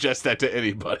you suggest that to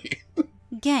anybody.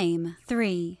 Game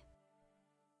 3.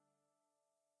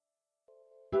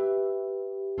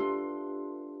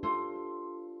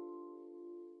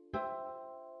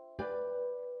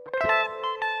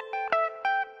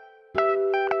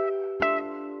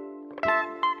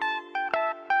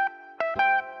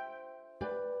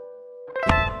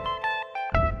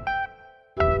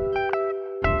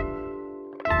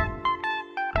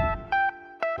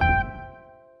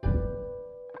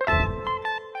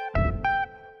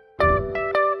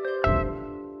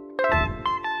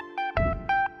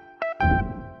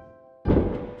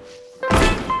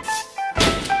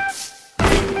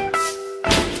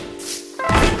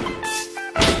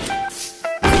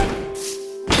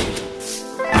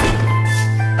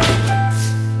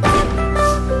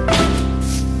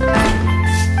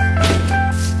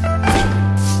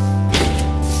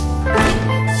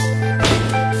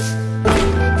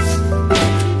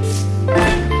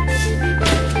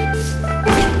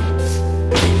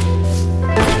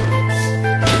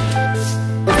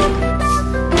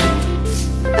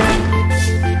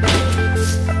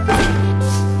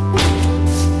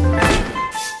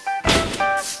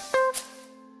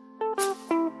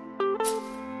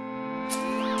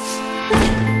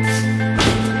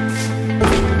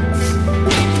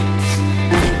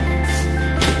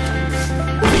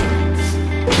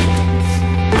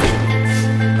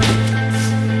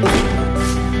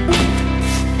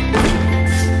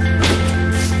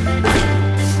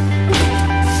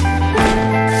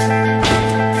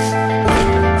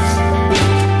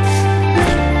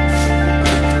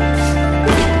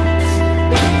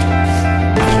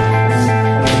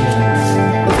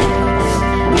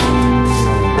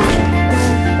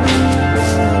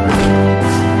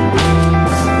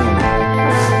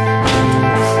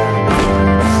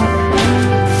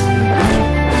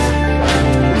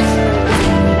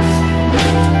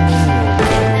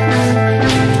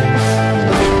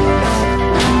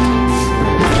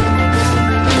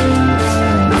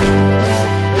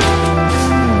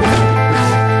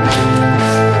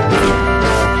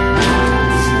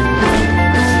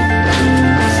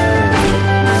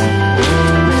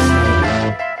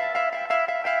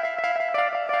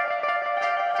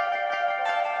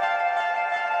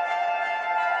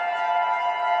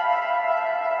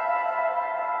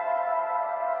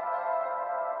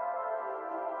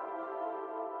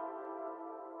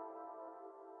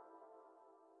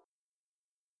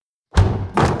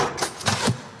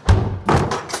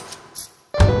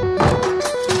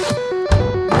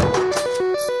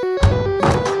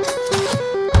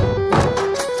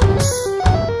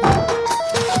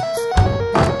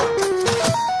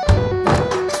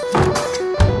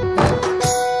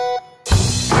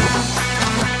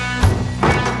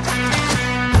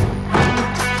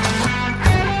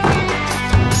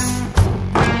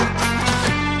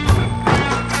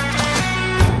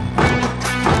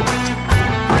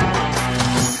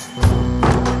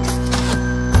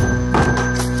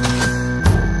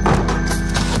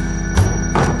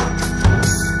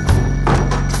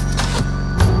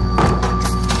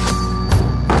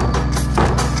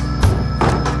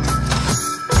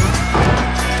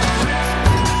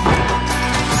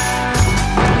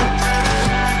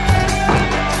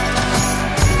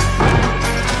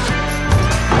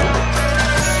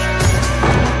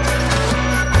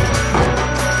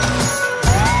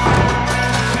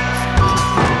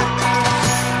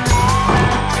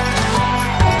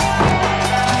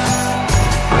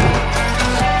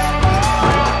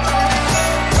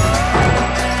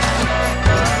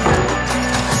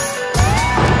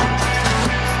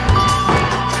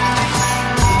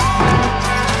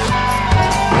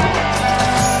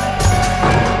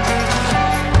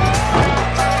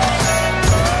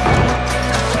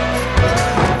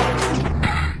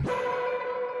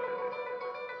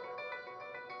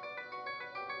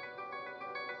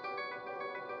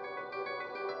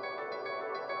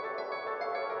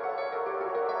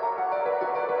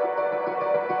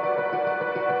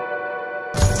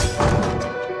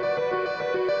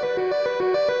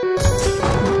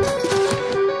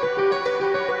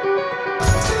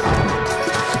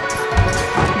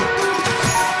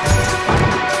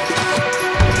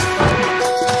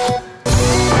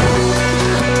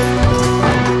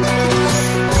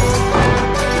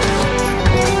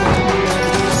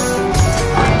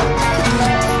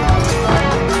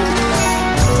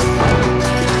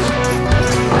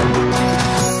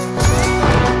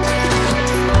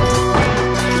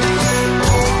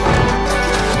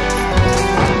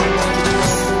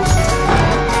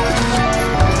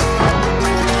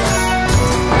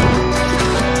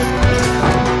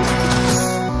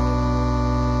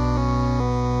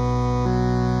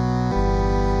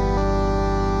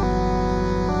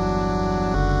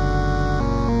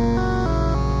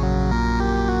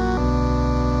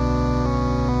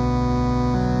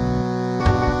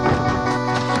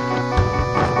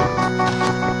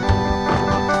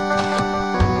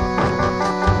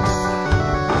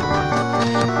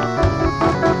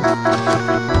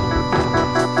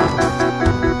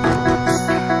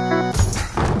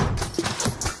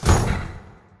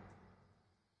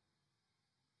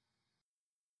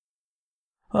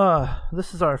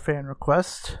 This is our fan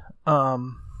request.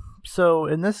 So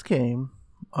in this game,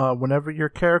 whenever your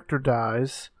character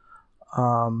dies,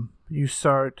 you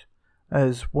start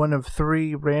as one of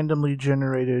 3 randomly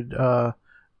generated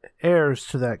heirs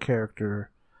to that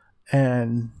character,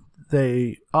 and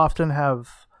they often have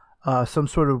some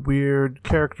sort of weird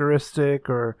characteristic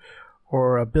or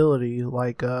ability,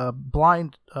 like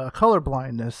color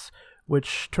blindness,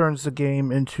 which turns the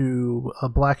game into a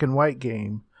black and white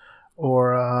game,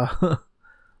 or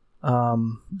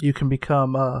you can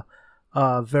become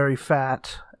very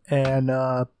fat, and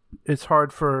it's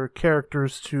hard for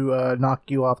characters to knock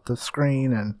you off the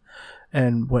screen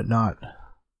and whatnot.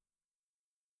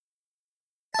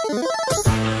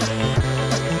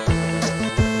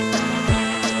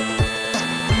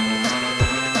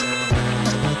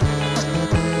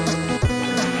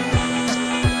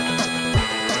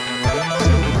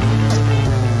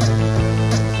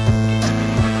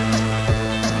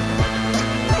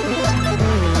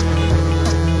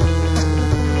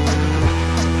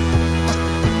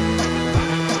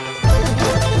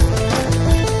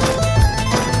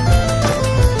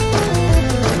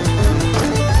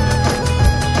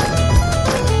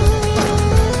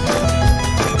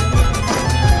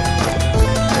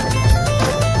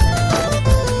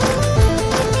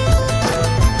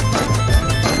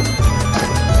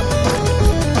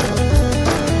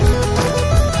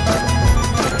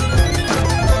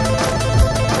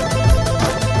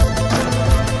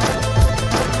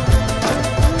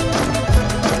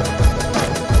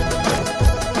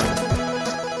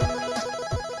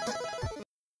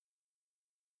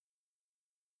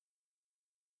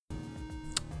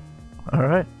 All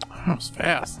right. That was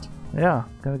fast. Yeah,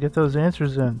 gotta get those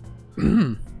answers in.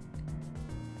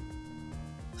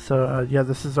 So, yeah,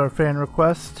 this is our fan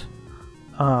request.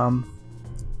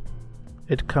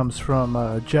 It comes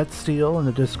from Jet Steel in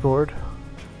the Discord.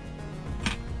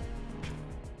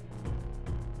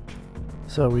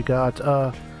 So we got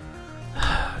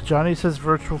Johnny says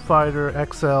Virtual Fighter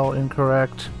XL,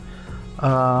 incorrect.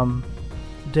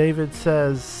 David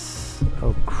says,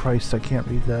 oh Christ, I can't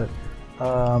read that.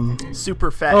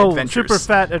 Super Fat Adventures. Super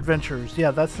Fat Adventures.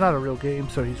 Yeah, that's not a real game,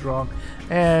 so he's wrong.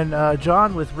 And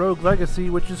John with Rogue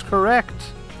Legacy, which is correct.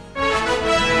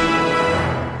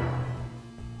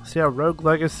 So yeah, Rogue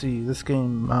Legacy. This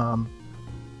game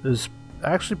is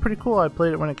actually pretty cool. I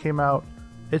played it when it came out.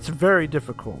 It's very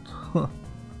difficult.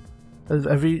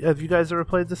 Have you guys ever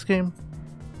played this game?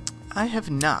 I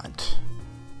have not.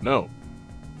 No.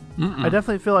 I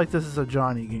definitely feel like this is a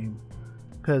Johnny game,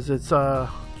 because it's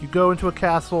you go into a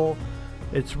castle.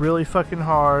 It's really fucking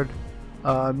hard.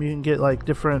 You can get like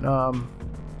different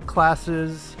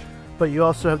classes, but you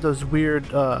also have those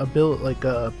weird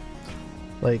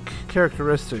like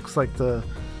characteristics, like the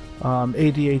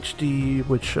ADHD,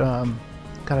 which God,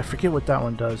 I forget what that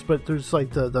one does. But there's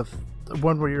like the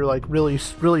one where you're like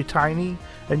really tiny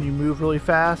and you move really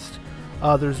fast.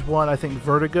 There's one, I think,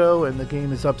 Vertigo, and the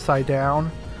game is upside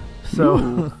down.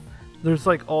 So there's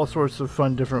like all sorts of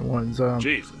fun different ones.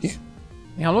 Jesus.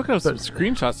 Yeah, I'm looking at some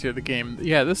screenshots here of the game.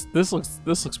 Yeah, this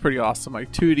looks pretty awesome.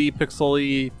 Like 2D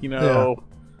pixely,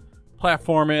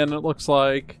 platforming. It looks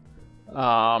like.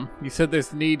 You said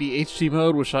there's an ADHD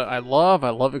mode, which I love. I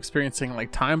love experiencing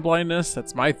like time blindness.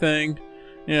 That's my thing.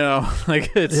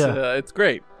 Like it's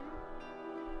great.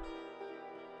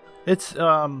 It's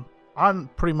on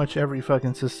pretty much every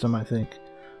fucking system, I think.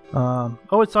 It's on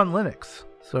Linux.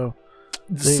 So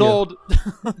sold.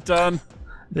 Done.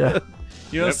 Yeah.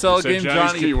 You don't sell a game,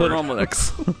 Johnny, you put it on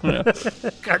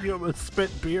Linux. God, you almost spit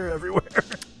beer everywhere.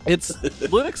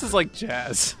 Linux is like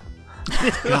jazz.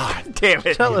 God damn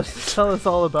it. Tell us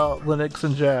all about Linux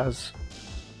and jazz.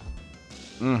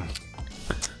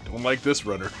 Don't like this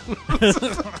runner.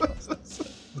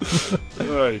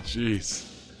 Alright, jeez.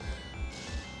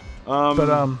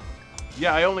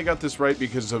 Yeah, I only got this right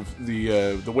because of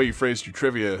the way you phrased your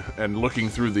trivia and looking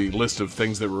through the list of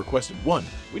things that were requested. 1,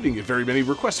 we didn't get very many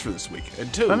requests for this week.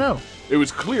 And 2, I know. It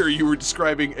was clear you were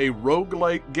describing a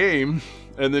roguelike game,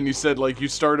 and then you said, like, you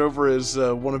start over as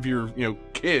one of your,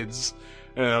 kids.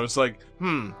 And I was like,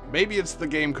 maybe it's the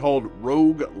game called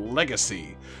Rogue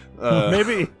Legacy.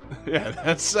 Maybe. Yeah,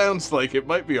 that sounds like it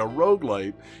might be a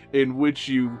roguelite in which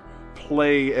you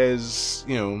play as,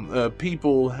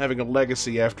 people having a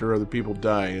legacy after other people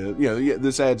die.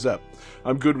 This adds up.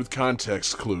 I'm good with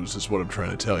context clues, is what I'm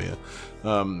trying to tell you.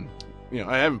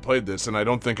 I haven't played this, and I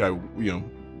don't think I,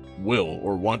 will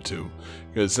or want to,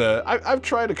 because I've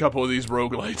tried a couple of these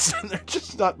roguelites, and they're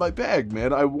just not my bag,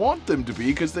 man. I want them to be,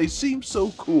 because they seem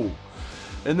so cool.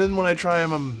 And then when I try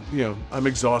them, I'm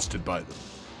exhausted by them.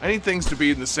 I need things to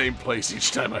be in the same place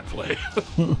each time I play.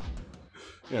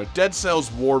 Dead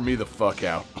Cells wore me the fuck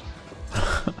out.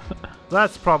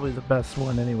 That's probably the best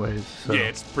one, anyways. So. Yeah,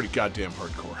 it's pretty goddamn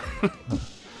hardcore.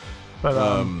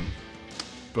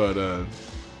 But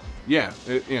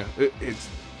it's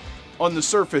on the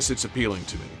surface, it's appealing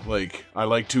to me. Like, I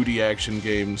like 2D action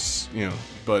games,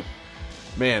 but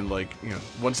man, like,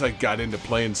 once I got into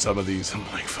playing some of these, I'm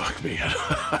like, fuck me,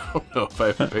 I don't know if I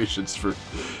have the patience for,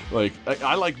 like,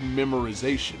 I like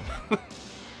memorization.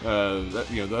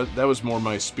 That was more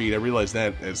my speed. I realized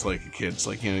that as like a kid. It's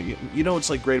like, what's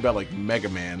like great about like Mega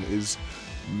Man is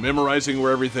memorizing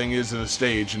where everything is in a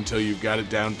stage until you've got it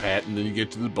down pat, and then you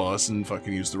get to the boss and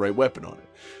fucking use the right weapon on it.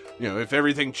 If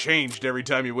everything changed every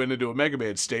time you went into a Mega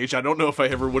Man stage, I don't know if I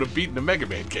ever would have beaten a Mega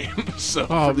Man game. So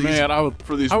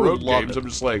for these road games, I'm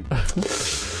just like,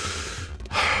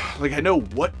 like, I know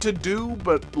what to do,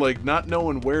 but like not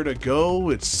knowing where to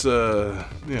go, it's I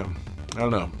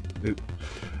don't know.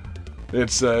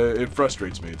 It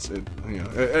frustrates me.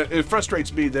 It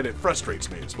frustrates me that it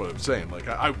frustrates me. Is what I'm saying. Like,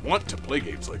 I want to play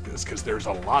games like this because there's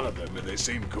a lot of them and they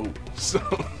seem cool. So,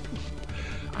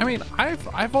 I mean,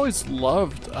 I've always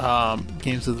loved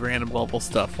games with random level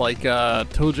stuff, like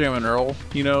Toe Jam and Earl.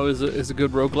 Is a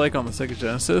good roguelike on the Sega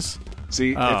Genesis.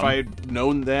 See, if I had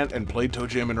known that and played Toe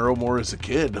Jam and Earl more as a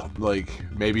kid, like,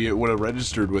 maybe it would have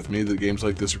registered with me that games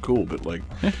like this are cool. But like,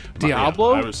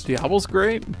 Diablo, Diablo's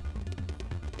great.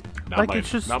 Not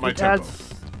my tempo.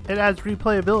 It adds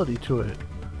replayability to it,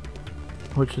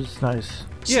 which is nice.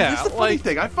 See, that's the funny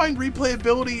thing. I find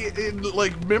replayability in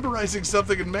like memorizing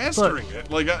something and mastering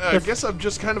it. Like, I guess I'm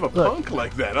just kind of a punk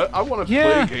like that. I want to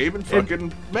play a game and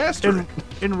fucking master it.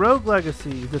 In Rogue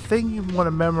Legacy, the thing you want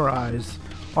to memorize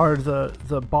are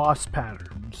the boss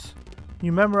patterns.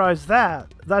 You memorize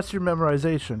that's your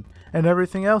memorization, and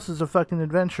everything else is a fucking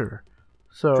adventure.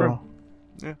 So. True.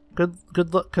 Yeah. Good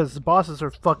luck, because the bosses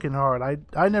are fucking hard.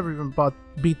 I never even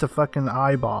beat the fucking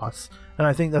eye boss, and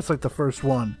I think that's like the first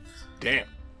one. Damn.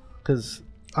 Because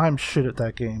I'm shit at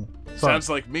that game. Sounds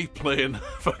like me playing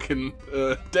fucking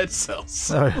Dead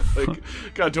Cells. Like,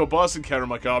 got to a boss encounter, I'm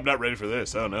like, oh, I'm not ready for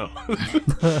this. Oh no.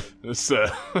 This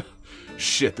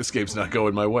shit, this game's not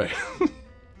going my way.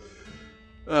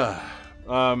 I've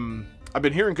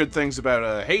been hearing good things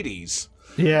about Hades.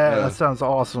 Yeah, that sounds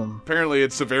awesome. Apparently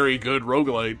it's a very good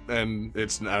roguelite, and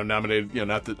it's now nominated,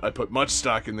 not that I put much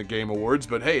stock in the Game Awards,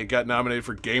 but hey, it got nominated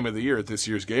for Game of the Year at this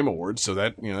year's Game Awards, so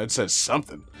that, that says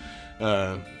something.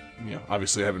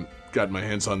 Obviously I haven't gotten my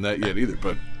hands on that yet either,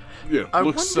 but,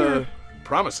 looks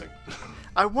promising.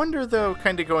 I wonder, though,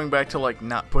 kind of going back to, like,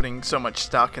 not putting so much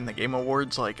stock in the Game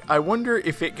Awards, like, I wonder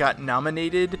if it got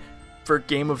nominated for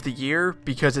Game of the Year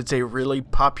because it's a really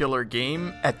popular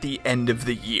game at the end of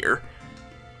the year.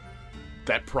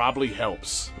 That probably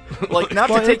helps. Like, not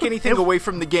to take anything away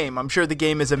from the game. I'm sure the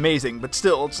game is amazing, but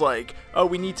still, it's like, oh,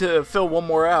 we need to fill one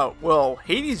more out. Well,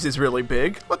 Hades is really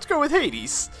big. Let's go with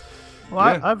Hades. Well,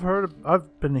 yeah.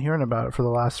 I've been hearing about it for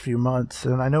the last few months,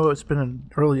 and I know it's been in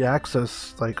early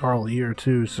access, like, all year,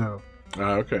 too, so.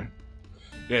 Okay.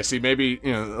 Yeah, see, maybe,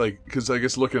 because I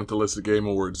guess looking at the list of Game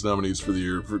Awards nominees for the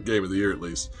year, for Game of the Year at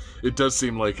least, it does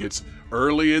seem like it's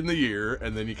early in the year,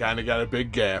 and then you kind of got a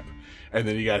big gap. And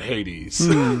then you got Hades.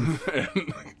 And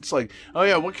it's like, oh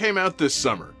yeah, what came out this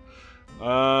summer?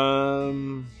 COVID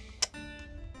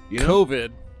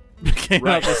came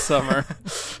out this summer.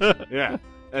 Yeah.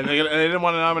 And they didn't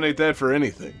want to nominate that for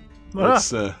anything.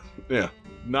 It's,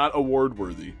 not award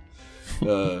worthy.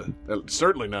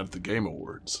 Certainly not at the Game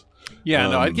Awards. Yeah,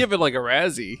 no, I'd give it like a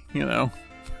Razzie,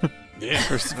 Yeah,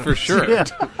 for sure. Yeah.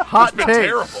 Hot take.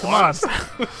 Terrible, Come on.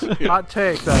 Hot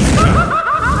take.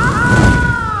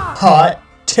 Hot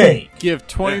take. Give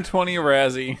 2020 a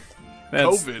Razzie.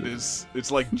 COVID it's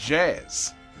like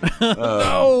jazz.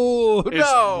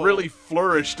 It's really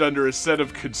flourished under a set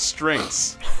of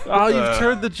constraints. Oh, you've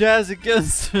turned the jazz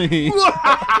against me.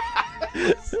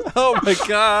 Oh my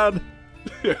god.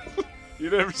 You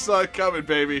never saw it coming,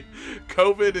 baby.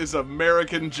 COVID is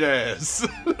American jazz.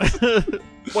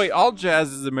 Wait, all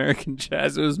jazz is American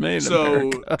jazz. It was made in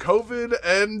America. So, COVID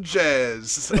and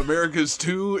jazz, America's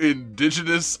two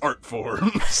indigenous art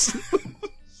forms.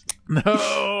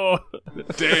 No.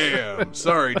 Damn.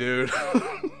 Sorry, dude.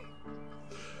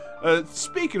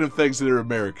 Speaking of things that are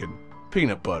American,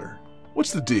 peanut butter.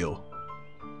 What's the deal?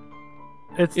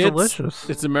 It's delicious.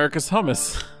 It's America's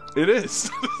hummus. It is.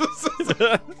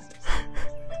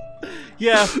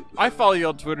 Yeah, I follow you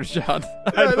on Twitter, John.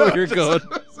 I know you're going.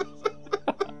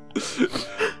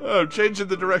 I'm changing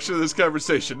the direction of this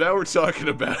conversation. Now we're talking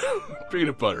about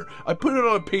peanut butter. I put it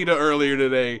on pita earlier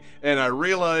today, and I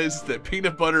realized that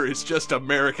peanut butter is just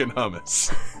American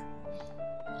hummus.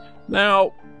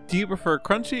 Now, Do you prefer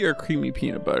crunchy or creamy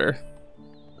peanut butter?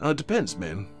 It depends,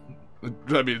 man.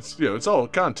 I mean, it's all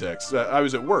context. I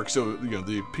was at work, so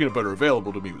the peanut butter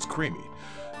available to me was creamy.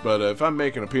 But if I'm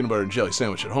making a peanut butter and jelly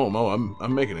sandwich at home,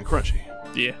 I'm making it crunchy.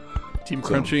 Yeah. Team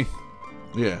crunchy.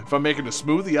 Yeah, if I'm making a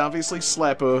smoothie, obviously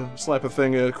slap a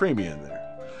thing of creamy in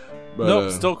there. But,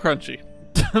 Nope, still crunchy.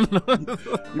 You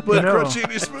put crunchy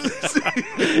in your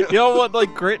smoothie. You don't want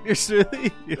like grit in your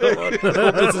smoothie? You don't want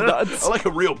it's nuts. I like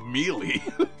a real mealy.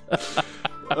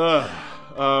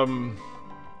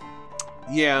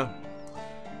 Yeah.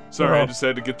 Sorry, I just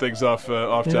had to get things off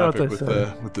topic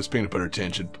with this peanut butter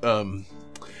tangent.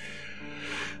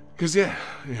 Because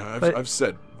I've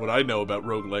said what I know about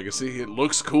Rogue Legacy. It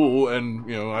looks cool, and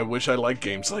I wish I liked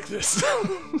games like this.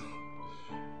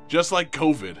 Just like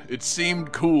COVID, it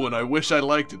seemed cool, and I wish I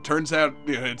liked it. Turns out,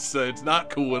 it's not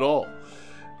cool at all.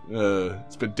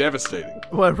 It's been devastating.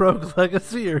 What, Rogue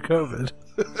Legacy or COVID?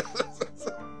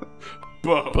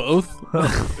 Both.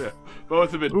 Yeah,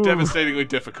 both have been devastatingly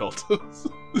difficult.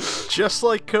 Just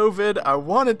like COVID, I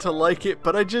wanted to like it,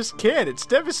 but I just can't. It's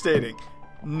devastating.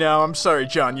 No, I'm sorry,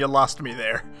 John. You lost me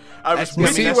there. I was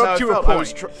picking you up to a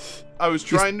point. I was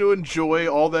trying to enjoy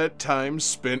all that time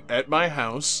spent at my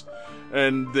house,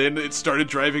 and then it started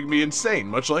driving me insane,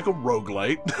 much like a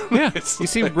roguelite. Yeah. You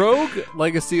see, Rogue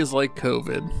Legacy is like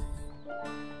COVID.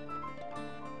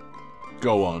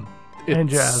 Go on. And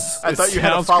jazz. I thought you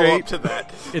had a follow-up to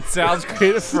that. It sounds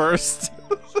great at first.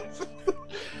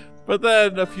 But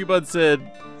then a few months in,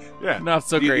 not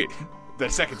so great.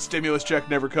 That second stimulus check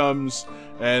never comes,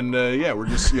 and we're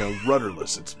just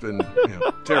rudderless. It's been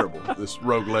terrible, this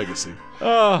Rogue Legacy.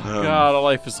 Oh God,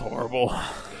 life is horrible.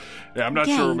 Yeah, I'm not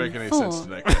sure we're making any sense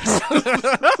tonight, guys.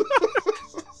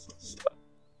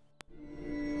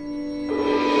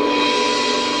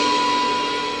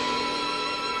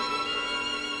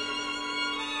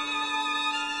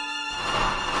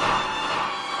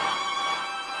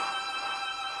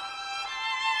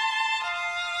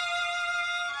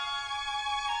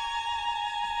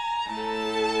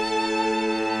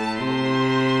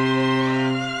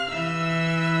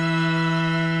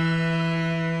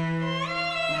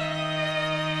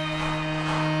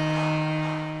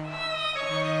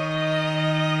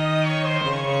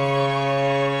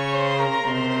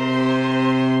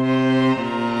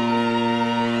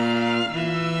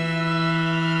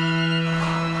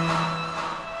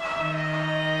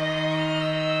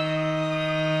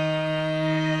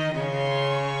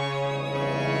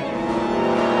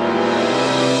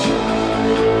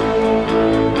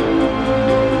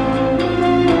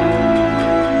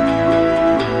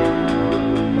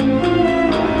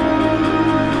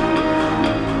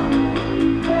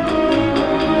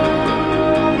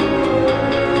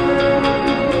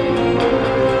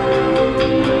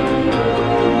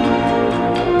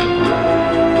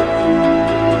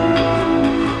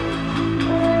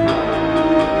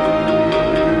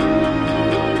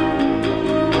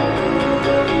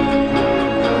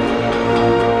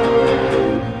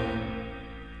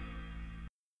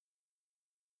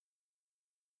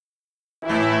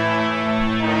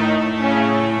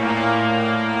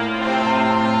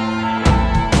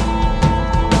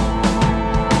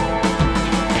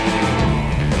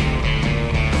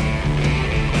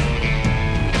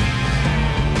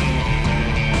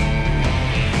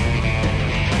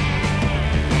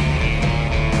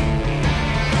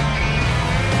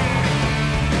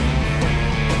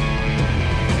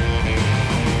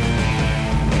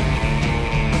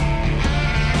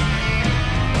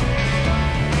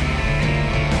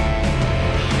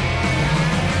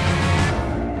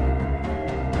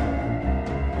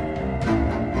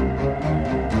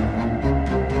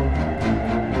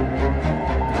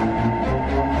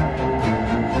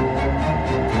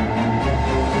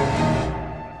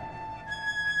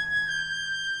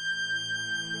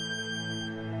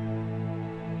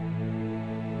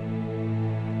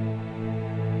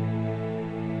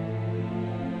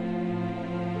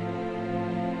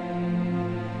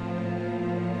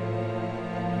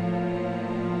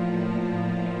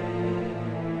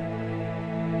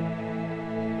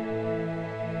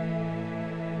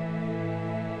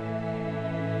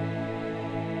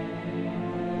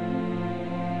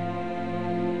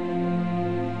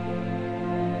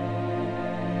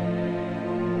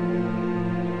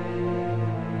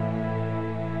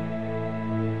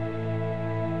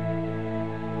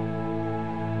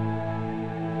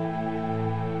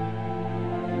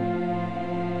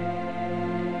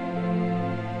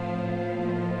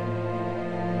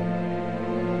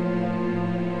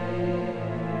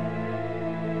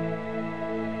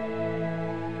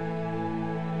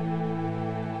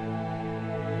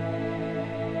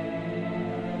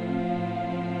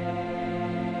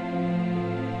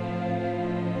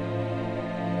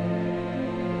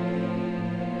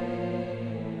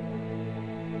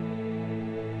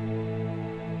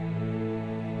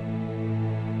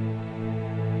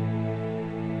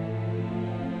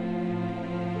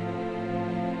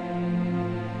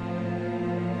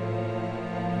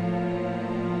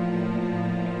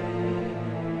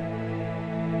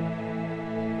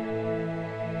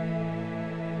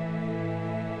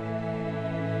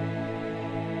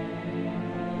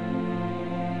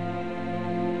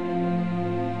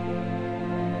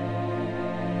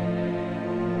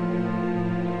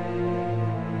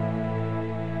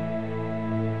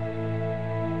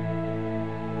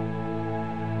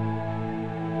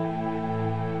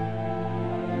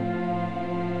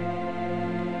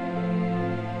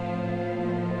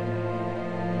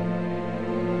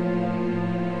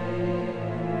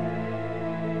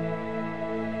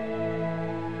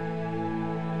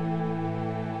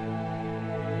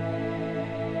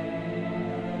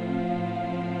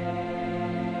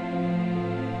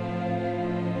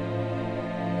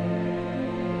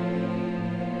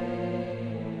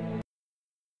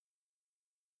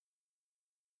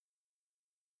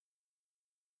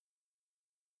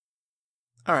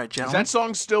 All right, Is gentlemen. that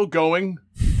song still going?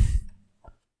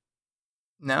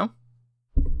 No?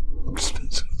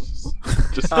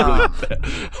 Just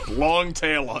long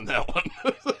tail on that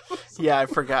one. Yeah, I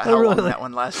forgot I how really long like- that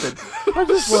one lasted. I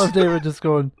just love David just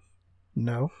going,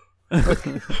 no.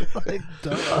 Like,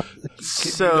 duh.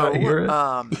 So, not hear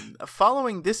it?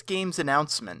 following this game's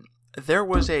announcement, there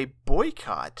was a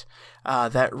boycott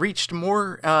that reached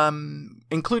more,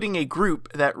 including a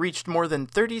group that reached more than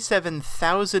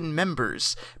 37,000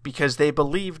 members because they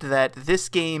believed that this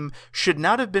game should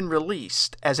not have been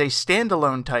released as a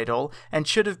standalone title and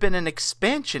should have been an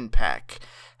expansion pack.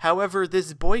 However,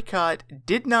 this boycott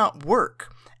did not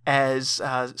work as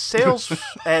sales,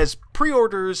 as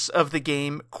pre-orders of the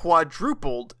game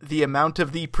quadrupled the amount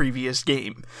of the previous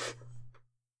game.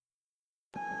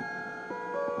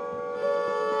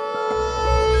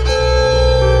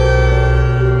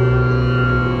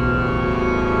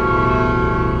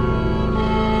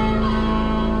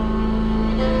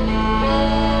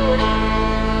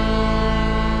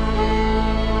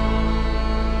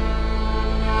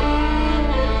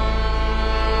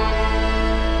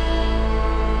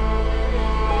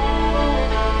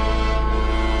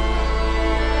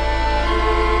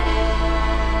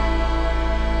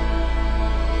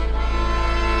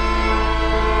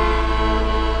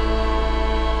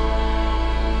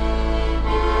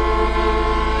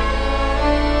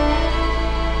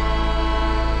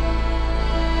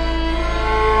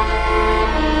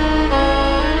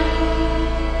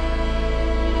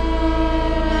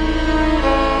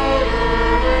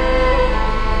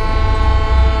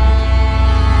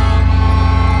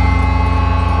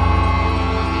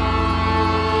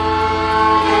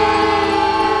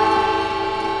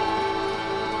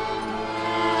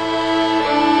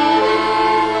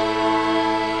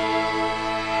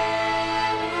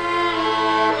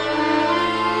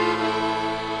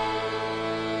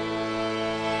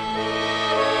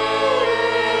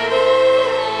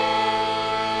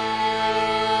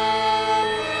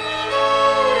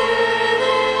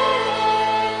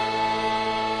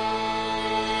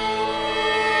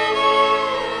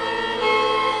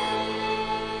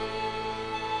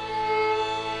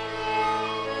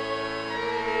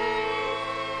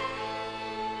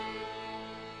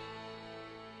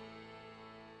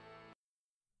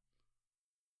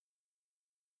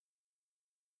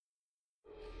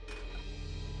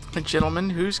 Gentlemen,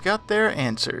 who's got their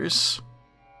answers?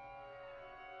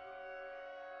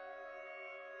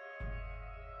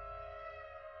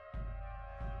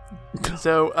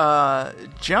 So,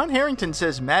 John Harrington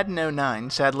says Madden 09,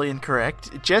 sadly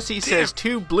incorrect. Jesse says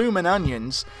 2 Bloomin'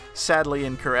 Onions, sadly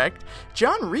incorrect.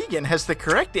 John Regan has the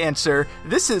correct answer.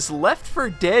 This is Left 4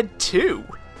 Dead 2.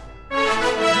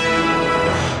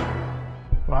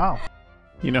 Wow.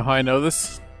 You know how I know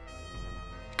this?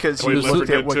 Because Wait, you Left 4 looked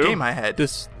at Dead what 2? game I had.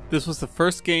 This was the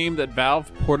first game that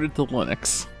Valve ported to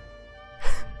Linux.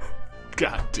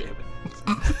 God damn it.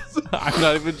 I'm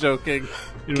not even joking.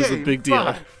 It was a Game big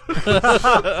deal.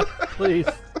 5. Please.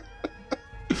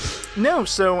 No,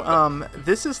 so,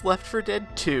 this is Left 4 Dead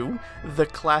 2, the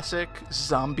classic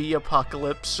zombie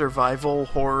apocalypse survival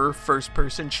horror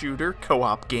first-person shooter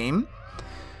co-op game.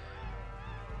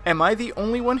 Am I the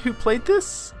only one who played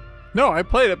this? No, I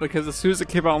played it because as soon as it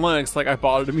came out on Linux, like I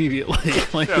bought it immediately.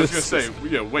 Like, Yeah, I was this gonna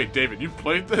say, wait, David, you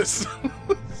played this?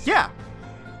 Yeah.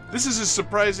 This is as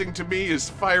surprising to me as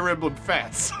Fire Emblem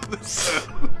Fats.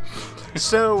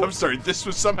 So, I'm sorry, this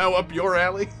was somehow up your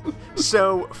alley?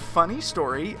 So, funny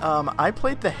story, I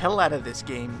played the hell out of this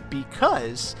game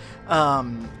because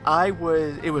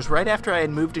it was right after I had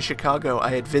moved to Chicago. I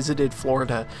had visited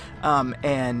Florida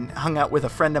and hung out with a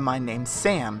friend of mine named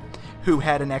Sam, who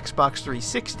had an Xbox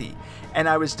 360. And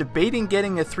I was debating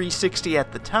getting a 360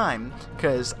 at the time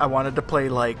because I wanted to play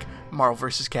like Marvel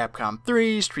vs. Capcom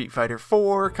 3, Street Fighter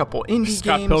 4, a couple indie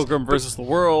Scott games. Pilgrim versus the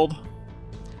World.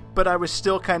 But I was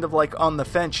still kind of like on the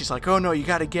fence. She's like, "Oh no, you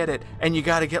got to get it, and you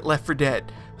got to get Left 4 Dead."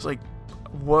 I was like,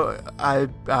 "What?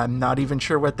 I'm not even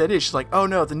sure what that is." She's like, "Oh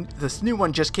no, this new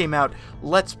one just came out.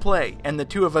 Let's play." And the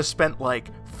two of us spent like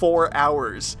 4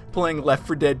 hours playing Left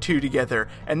 4 Dead 2 together,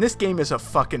 and this game is a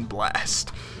fucking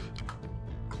blast.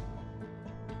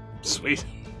 Sweet.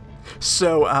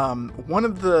 So, one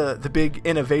of the big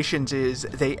innovations is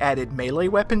they added melee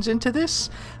weapons into this.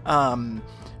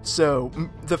 So,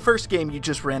 the first game you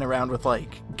just ran around with,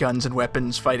 like, guns and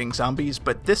weapons fighting zombies,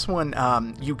 but this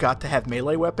one, you got to have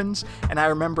melee weapons, and I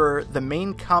remember the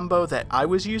main combo that I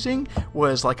was using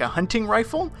was, like, a hunting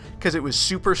rifle, because it was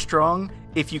super strong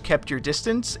if you kept your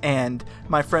distance, and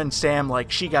my friend Sam,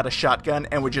 like, she got a shotgun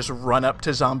and would just run up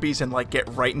to zombies and, like, get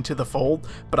right into the fold,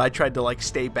 but I tried to, like,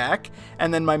 stay back,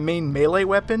 and then my main melee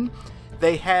weapon,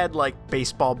 they had like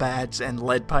baseball bats and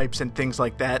lead pipes and things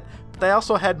like that. But they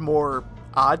also had more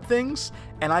odd things,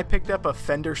 and I picked up a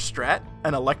Fender Strat,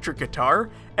 an electric guitar,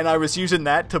 and I was using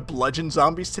that to bludgeon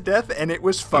zombies to death, and it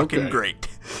was fucking Okay. great.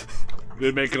 Did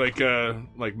it make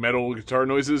like metal guitar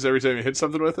noises every time you hit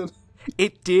something with it?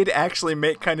 It did actually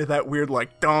make kind of that weird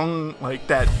like dong, like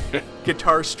that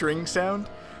guitar string sound.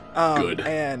 Good.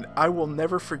 And I will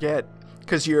never forget,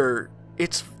 because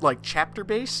it's like chapter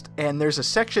based, and there's a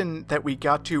section that we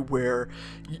got to where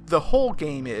the whole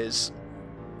game is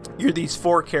you're these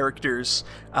 4 characters,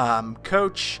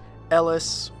 Coach,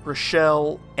 Ellis,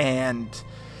 Rochelle, and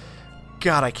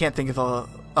God, I can't think of the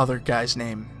other guy's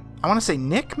name. I want to say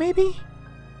Nick, maybe?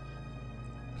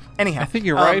 Anyhow. I think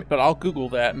you're right, but I'll Google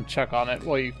that and check on it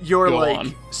while you You're go like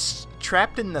on.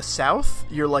 trapped in the South.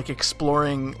 You're like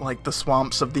exploring like the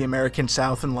swamps of the American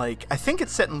South, and like I think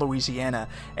it's set in Louisiana,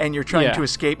 and you're trying Yeah. to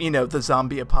escape, the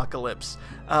zombie apocalypse.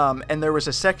 And there was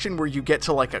a section where you get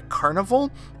to like a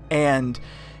carnival, and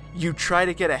you try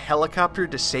to get a helicopter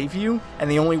to save you, and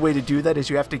the only way to do that is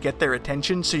you have to get their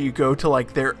attention. So you go to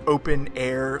like their open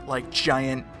air, like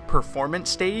giant performance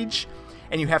stage,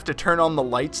 and you have to turn on the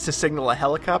lights to signal a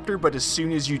helicopter, but as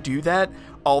soon as you do that,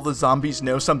 all the zombies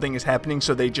know something is happening,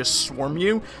 so they just swarm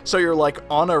you. So you're like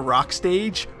on a rock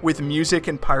stage with music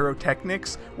and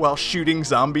pyrotechnics while shooting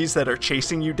zombies that are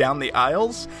chasing you down the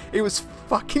aisles. It was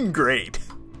fucking great.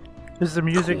 Is the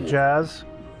music jazz?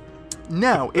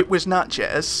 No, it was not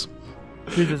jazz.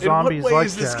 Do the In zombies what way like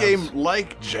is this jazz? game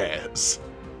like jazz?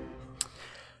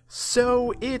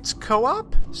 So it's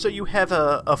co-op, so you have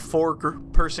a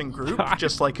 4-person group,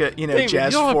 just like a David,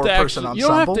 jazz you don't have to 4-person actually- You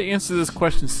don't have ensemble. to answer this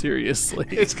question seriously.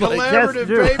 It's Like, collaborative,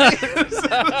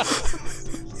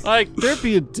 Yes, baby. Like, they're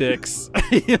being dicks.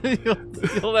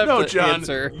 you'll have No, to John,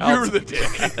 answer. you're the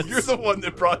dick. You're the one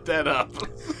that brought that up.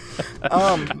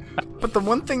 But the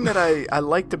one thing that I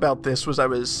liked about this was I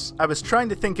was trying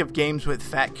to think of games with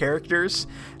fat characters.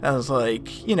 And I was like,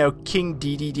 King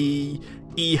DDD,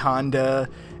 E Honda,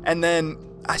 and then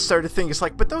I started thinking, it's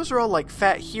like, but those are all like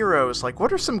fat heroes. Like,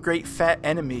 what are some great fat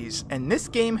enemies? And this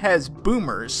game has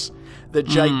boomers, the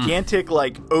gigantic,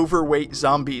 like, overweight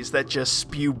zombies that just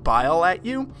spew bile at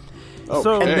you.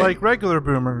 So, Okay. like regular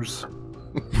boomers.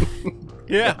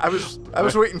 Yeah. I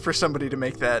was waiting for somebody to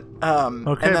make that.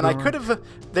 Okay, and then I boomer. could have.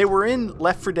 They were in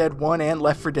Left 4 Dead 1 and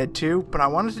Left 4 Dead 2, but I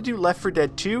wanted to do Left 4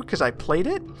 Dead 2 because I played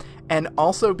it, and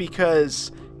also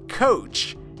because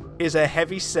Coach is a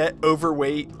heavy-set,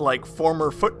 overweight, like former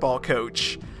football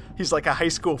coach. He's like a high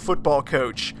school football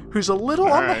coach who's a little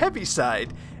on the right. heavy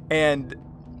side, and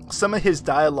some of his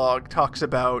dialogue talks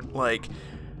about like,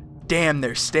 "Damn,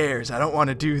 there's stairs. I don't want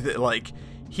to do that." Like,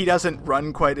 he doesn't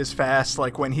run quite as fast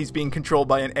like when he's being controlled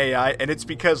by an AI, and it's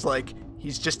because like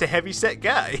he's just a heavy-set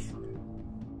guy.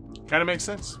 Kind of makes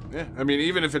sense. Yeah. I mean,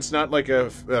 even if it's not like a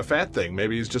fat thing,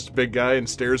 maybe he's just a big guy and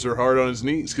stairs are hard on his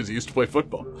knees because he used to play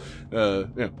football.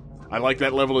 I like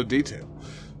that level of detail.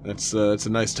 That's a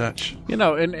nice touch.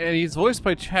 And he's voiced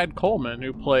by Chad Coleman,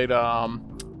 who played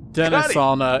Dennis Cuddy.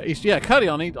 on Cuddy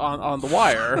on The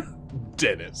Wire.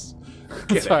 Dennis.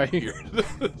 Get Sorry. out of here.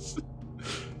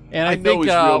 And I I know think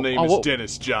his real name is what-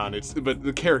 Dennis John. But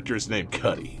the character's name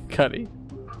Cuddy. Cuddy.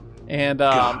 And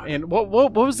God. and what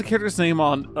was the character's name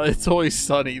on It's Always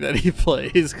Sunny that he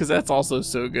plays? Because that's also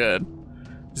so good.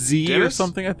 Z or Dennis?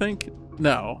 something, I think.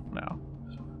 No.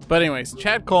 But anyways,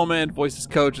 Chad Coleman voices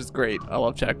Coach is great. I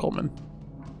love Chad Coleman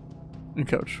and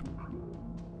Coach.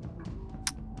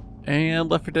 And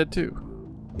Left 4 Dead 2.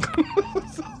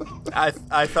 I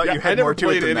thought you I had never more to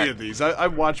it played than any that. of these. I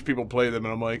watch people play them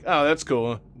and I'm like, oh, that's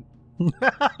cool.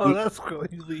 Oh, that's cool.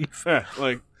 You leave. Yeah,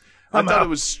 like I thought it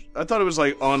was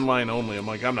like online only. I'm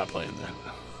like, I'm not playing that.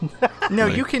 No,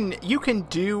 you can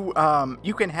do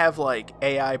you can have like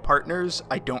AI partners.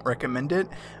 I don't recommend it,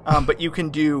 but you can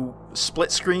do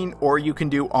split screen or you can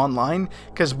do online.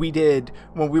 Because we did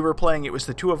when we were playing, it was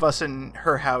the 2 of us in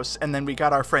her house, and then we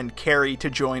got our friend Carrie to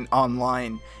join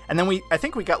online, and then I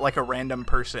think we got like a random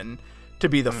person to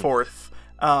be the 4th.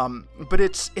 But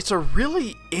it's a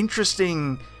really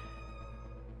interesting.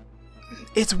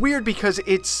 It's weird because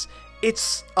it's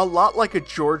a lot like a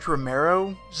George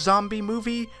Romero zombie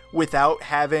movie without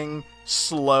having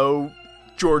slow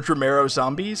George Romero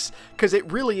zombies, because it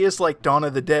really is like Dawn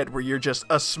of the Dead, where you're just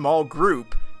a small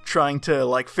group trying to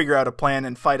like figure out a plan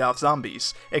and fight off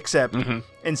zombies, except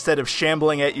instead of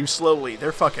shambling at you slowly,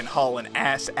 they're fucking hauling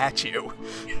ass at you.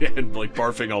 And like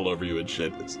barfing all over you and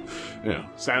shit.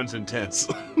 Sounds intense.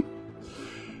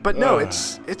 But no,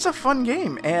 it's a fun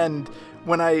game, and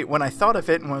when I thought of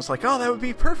it and was like, oh, that would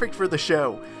be perfect for the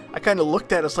show, I kind of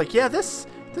looked at it, it's like, yeah, this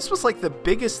was like the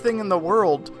biggest thing in the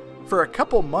world for a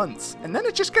couple months, and then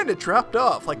it just kind of dropped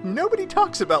off. Like, nobody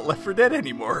talks about Left 4 Dead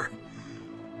anymore.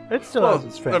 It still has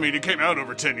its fans. I mean, it came out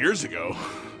over 10 years ago.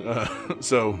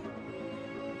 So,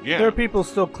 yeah. There are people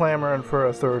still clamoring for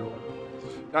a third one.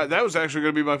 That was actually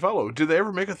going to be my follow. Did they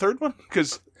ever make a third one?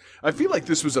 Because I feel like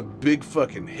this was a big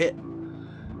fucking hit.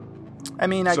 I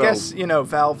mean, I guess,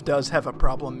 Valve does have a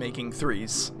problem making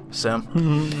threes, so.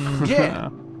 Yeah,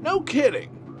 no kidding.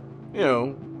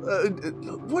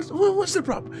 What's the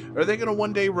problem? Are they going to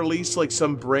one day release, like,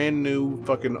 some brand new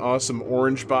fucking awesome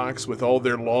orange box with all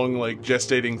their long, like,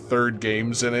 gestating third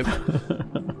games in it?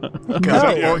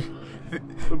 God,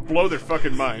 Blow their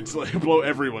fucking minds. Like, blow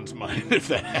everyone's mind if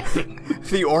that happened.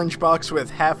 the orange box with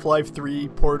Half-Life 3,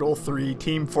 Portal 3,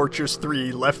 Team Fortress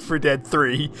 3, Left 4 Dead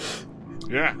 3.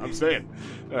 Yeah, I'm saying.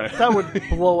 That would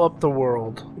blow up the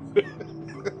world.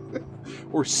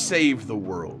 Or save the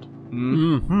world.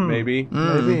 Maybe.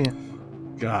 Maybe.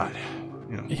 God.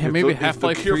 Yeah, maybe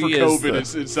Half-Life the cure 3 for is COVID the-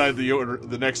 is inside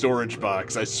the next orange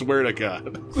box. I swear to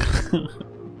God.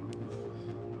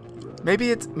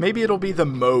 Maybe it'll be the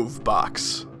Mauve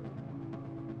box.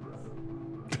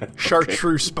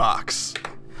 Chartreuse box.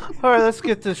 All right, let's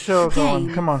get this show going.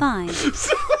 Game Come on.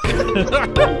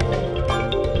 5.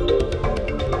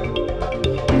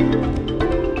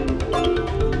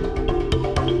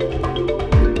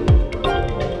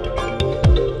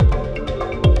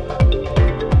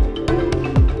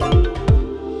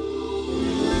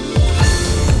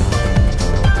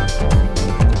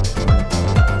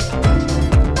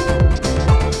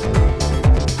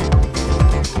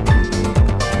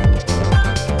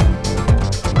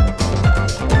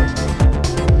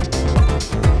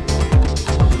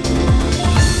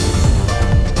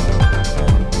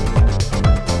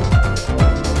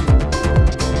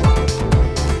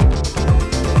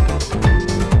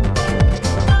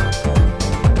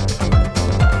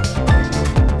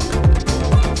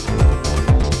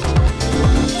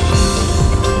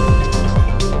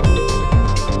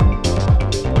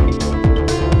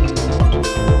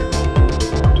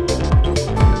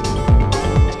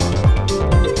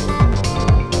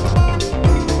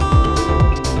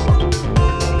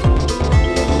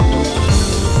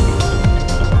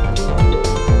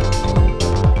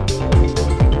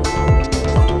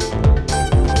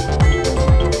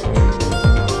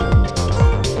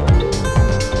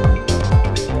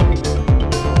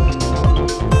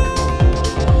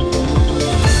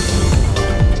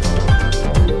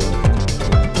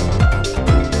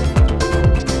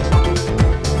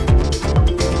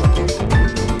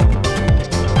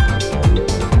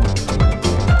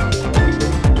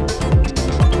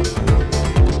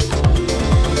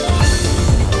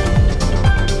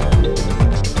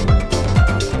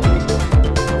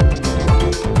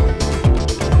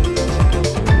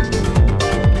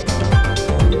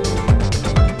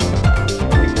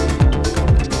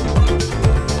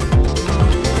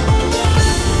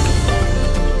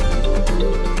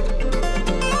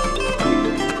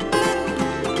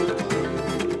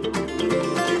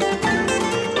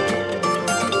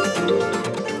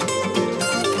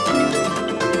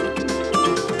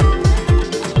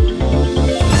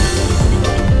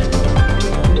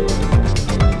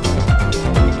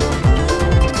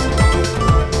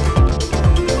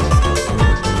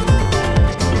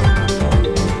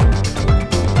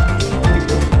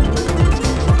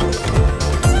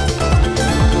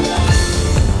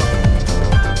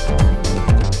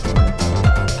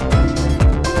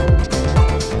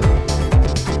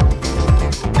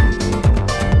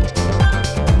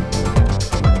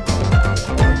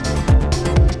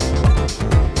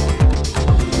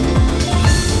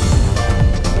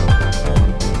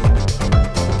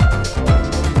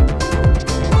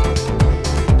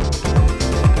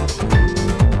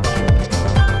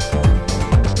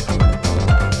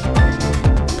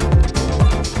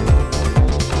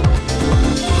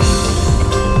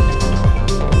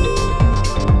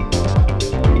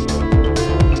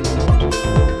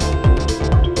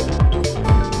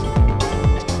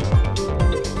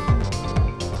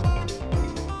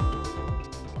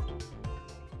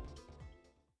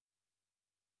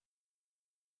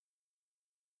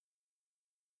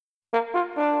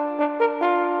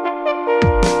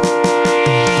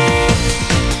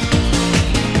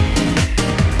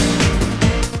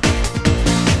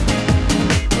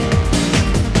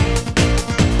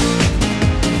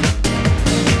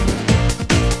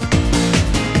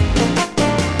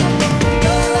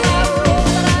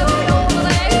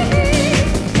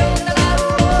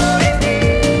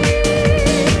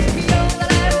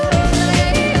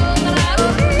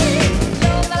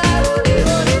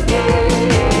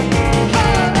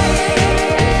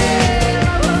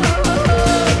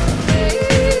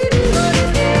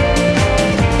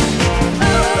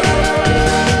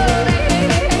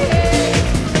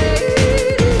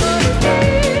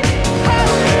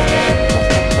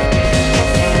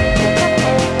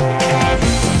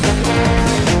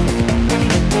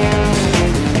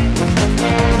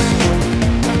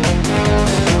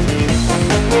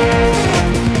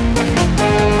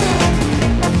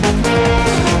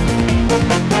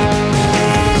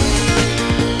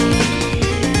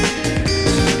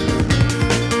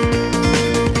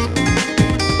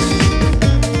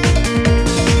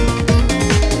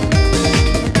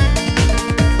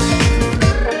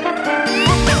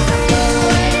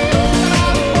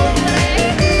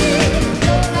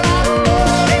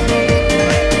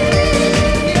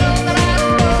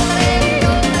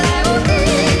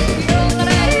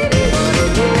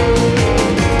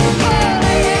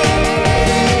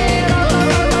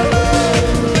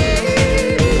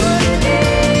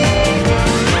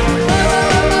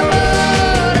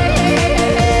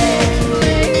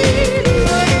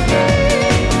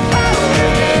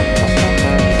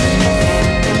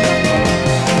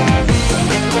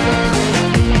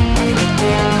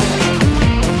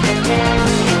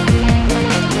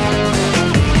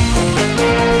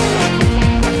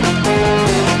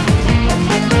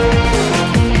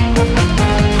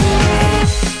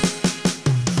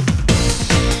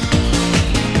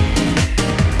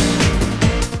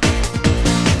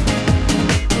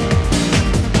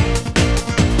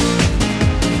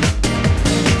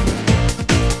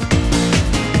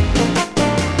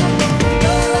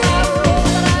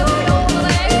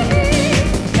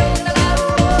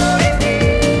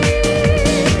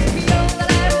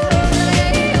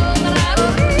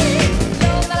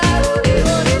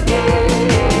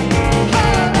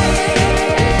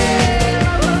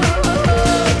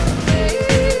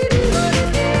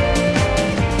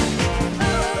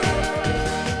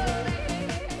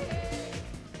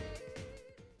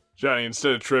 Johnny,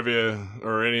 instead of trivia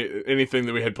or anything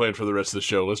that we had planned for the rest of the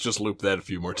show, let's just loop that a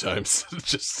few more times.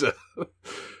 Just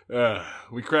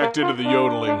we cracked into the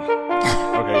yodeling.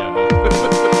 Okay,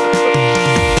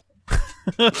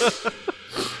 yeah.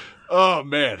 Oh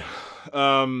man.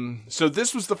 So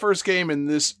this was the first game in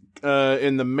this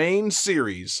in the main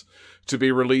series to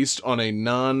be released on a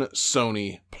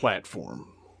non-Sony platform.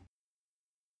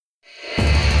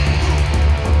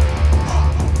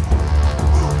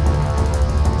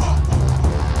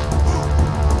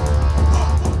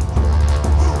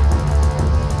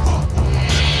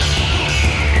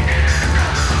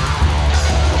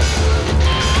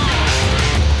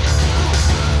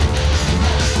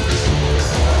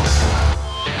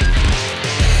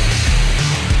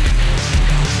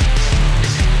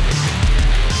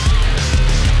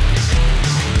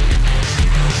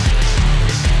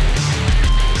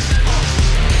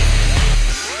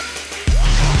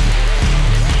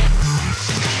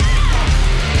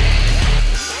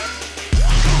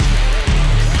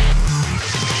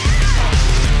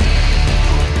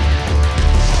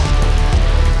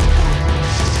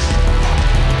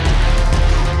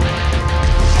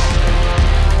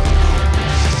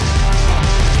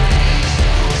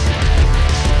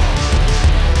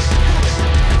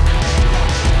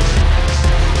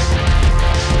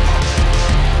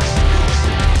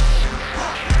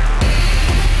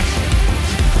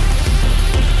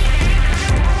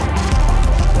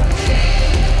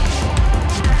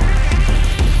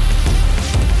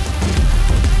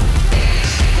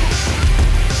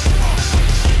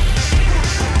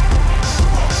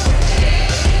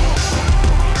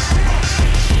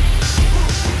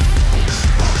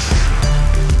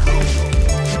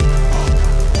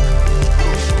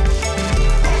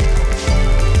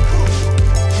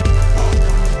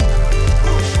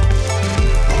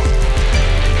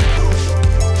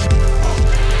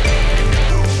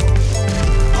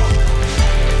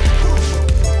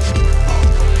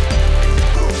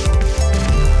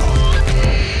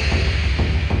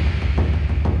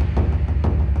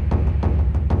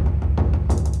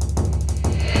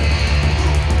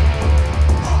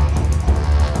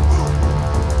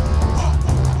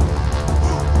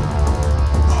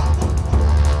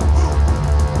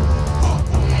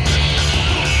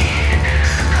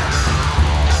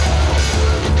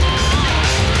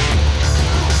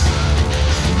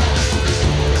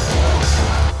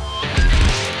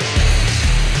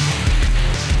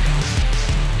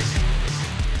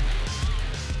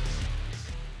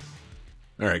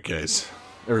 All right, guys.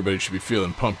 Everybody should be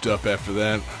feeling pumped up after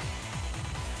that.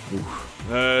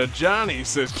 Johnny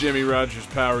says Jimmy Rogers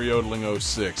Power Yodeling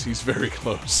 06. He's very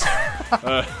close.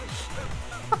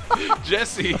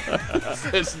 Jesse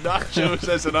says nachos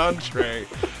as an entree.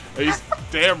 He's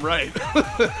damn right.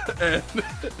 And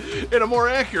in a more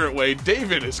accurate way,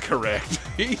 David is correct.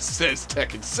 He says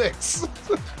Tekken 6.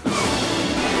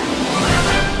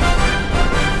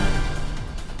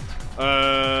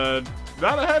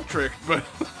 Not a hat trick, but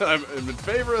I'm in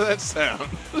favor of that sound.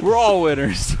 We're all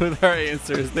winners with our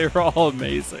answers. They were all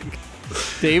amazing.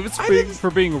 David's for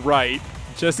being right.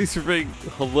 Jesse's for being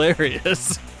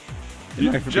hilarious. And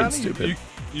I for being Johnny, stupid.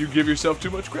 you give yourself too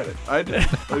much credit. I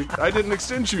didn't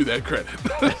extend you that credit.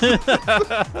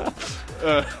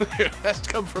 It has to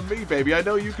come from me, baby. I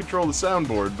know you control the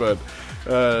soundboard, but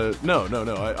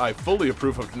no. I fully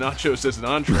approve of nachos as an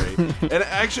entree. And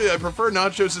actually, I prefer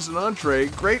nachos as an entree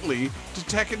greatly to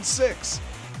Tekken 6.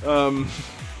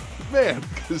 Man,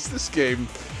 because this game...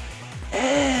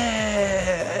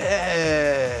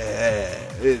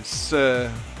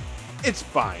 it's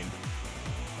fine.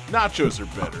 Nachos are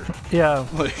better. Yeah,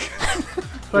 Like...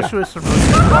 especially with some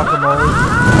guacamole.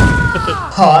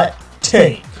 Hot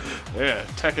take. Yeah,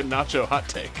 Tekken Nacho hot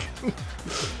take.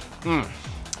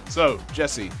 So,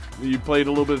 Jesse, you played a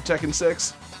little bit of Tekken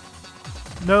 6?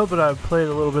 No, but I've played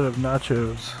a little bit of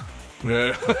nachos.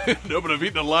 Yeah. No, but I've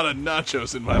eaten a lot of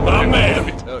nachos in my life, let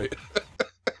me tell you.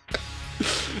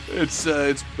 It's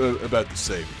about the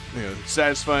same. You know,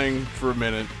 satisfying for a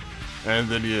minute, and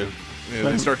then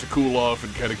they start to cool off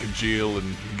and kind of congeal, and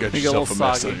you got They get a yourself a little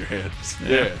mess soggy. on your hands.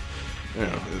 Yeah.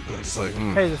 Yeah. It's like,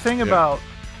 Hey, the thing about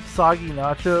soggy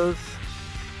nachos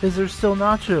is there's still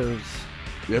nachos.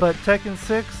 Yep. But Tekken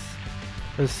 6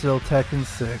 is still Tekken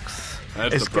 6.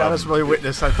 That's As the God problem. is my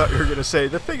witness, I thought you were going to say,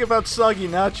 the thing about soggy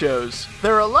nachos,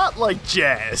 they're a lot like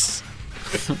jazz.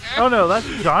 Oh no, that's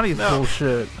Johnny's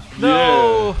bullshit.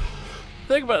 No.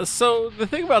 The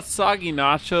thing about soggy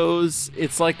nachos,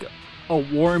 it's like a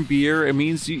warm beer. It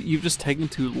means you've just taken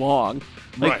too long.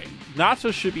 Like, Right.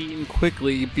 Nachos should be eaten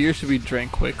quickly. Beer should be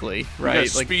drank quickly. You Right.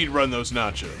 gotta speed run those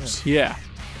nachos. Yeah.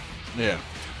 Yeah.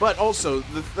 But also,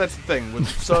 that's the thing with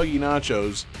soggy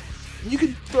nachos. You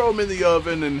can throw them in the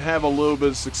oven and have a little bit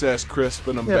of success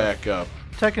crisping them back up.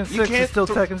 Tekken 6 is still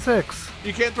Tekken 6.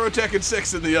 You can't throw Tekken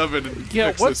 6 in the oven and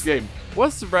fix what's this game.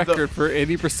 What's the record for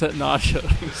 80%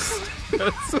 nachos?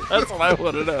 That's what I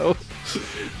want to know.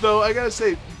 Though I gotta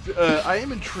say, I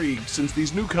am intrigued since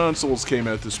these new consoles came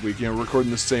out this week. We're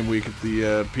recording this same week that the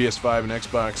PS5 and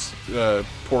Xbox,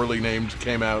 poorly named,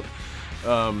 came out.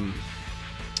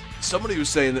 Somebody was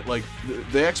saying that like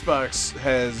the Xbox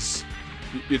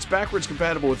it's backwards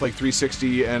compatible with like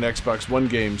 360 and Xbox One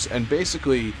games, and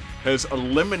basically has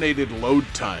eliminated load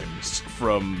times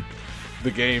from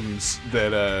the games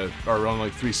that are on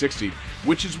like 360,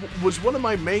 which was one of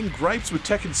my main gripes with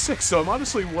Tekken 6. So I'm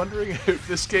honestly wondering if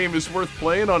this game is worth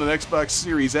playing on an Xbox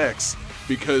Series X,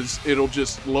 because it'll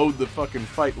just load the fucking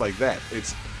fight like that.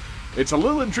 It's a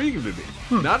little intriguing to me.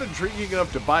 Not intriguing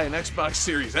enough to buy an Xbox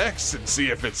Series X and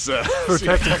see if it's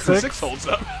Tekken 6 holds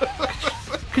up.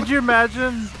 Could you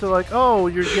imagine? They're like, oh,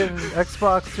 you're getting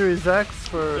Xbox Series X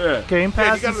for Game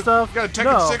Pass and stuff? You got a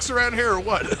Tekken 6 around here or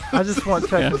what? I just want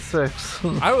Tekken 6.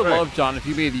 I would love, John, if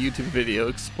you made a YouTube video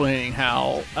explaining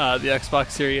how the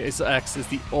Xbox Series X is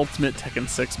the ultimate Tekken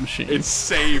 6 machine. It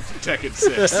saved Tekken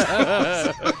 6.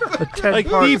 Like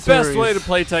the best way to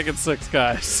play Tekken 6,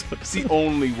 guys. It's the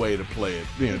only way to play it.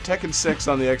 Tekken 6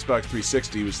 on the Xbox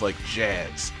 360 was like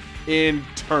jazz.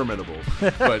 Interminable.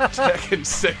 But Tekken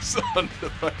 6 on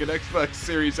the fucking Xbox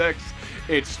Series X,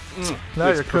 it's now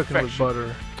it's you're cooking with perfection.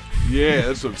 butter. Yeah,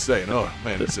 that's what I'm saying. Oh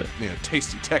man, it's a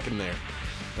tasty Tekken there.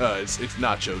 It's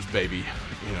nachos, baby.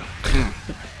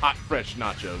 Hot fresh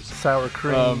nachos. Sour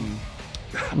cream.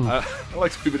 I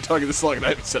like that we've been talking this long and I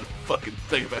haven't said a fucking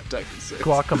thing about Tekken 6.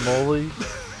 Guacamole.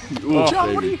 Ooh,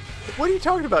 John, baby. what are you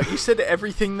talking about? You said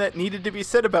everything that needed to be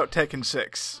said about Tekken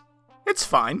 6. It's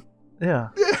fine. Yeah.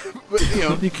 But,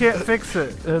 You can't fix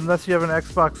it unless you have an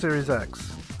Xbox Series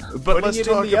X. but Putting let's it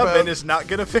in talk the about oven is not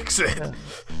going to fix it. Yeah.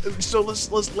 So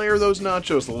let's layer those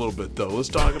nachos a little bit, though. Let's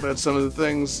talk about some of the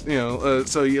things,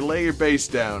 so you lay your base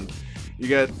down. You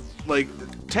got, like,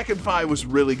 Tekken 5 was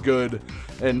really good,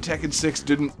 and Tekken 6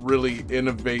 didn't really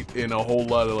innovate in a whole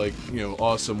lot of, like,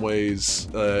 awesome ways.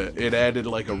 It added,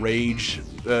 like, a rage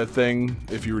thing.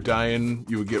 If you were dying,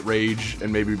 you would get rage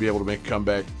and maybe be able to make a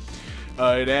comeback.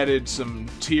 It added some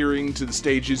tiering to the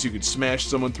stages. You could smash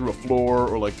someone through a floor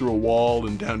or, like, through a wall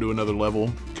and down to another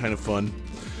level. Kind of fun.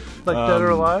 Like Dead or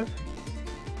Alive?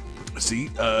 See,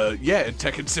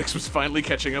 Tekken 6 was finally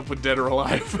catching up with Dead or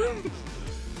Alive.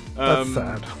 That's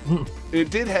sad. It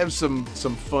did have some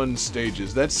fun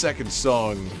stages. That second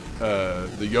song,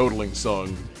 the yodeling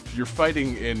song, you're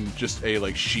fighting in just a,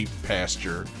 like, sheep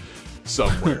pasture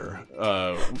somewhere,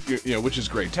 which is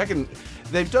great. Tekken,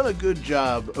 they've done a good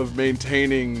job of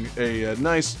maintaining a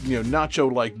nice,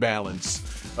 nacho-like balance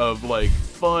of, like,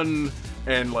 fun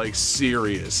and, like,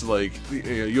 serious. Like,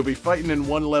 you'll be fighting in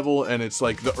one level and it's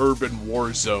like the urban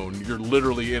war zone. You're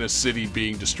literally in a city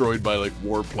being destroyed by, like,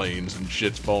 warplanes and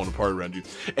shit's falling apart around you.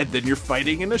 And then you're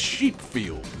fighting in a sheep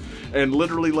field. And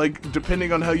literally, like,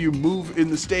 depending on how you move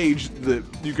in the stage,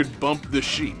 you could bump the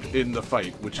sheep in the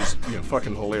fight, which is,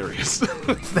 fucking hilarious.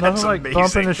 Nothing like amazing.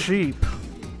 bumping a sheep.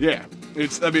 Yeah.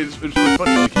 It's really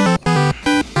funny.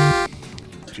 Like,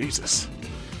 Jesus.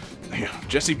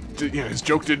 Jesse, his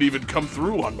joke didn't even come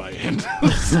through on my end.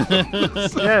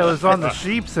 Yeah, it was on the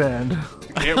sheep's end.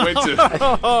 Can't wait to.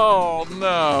 Oh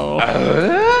no!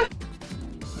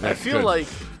 I feel like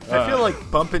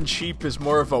bumping sheep is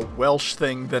more of a Welsh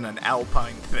thing than an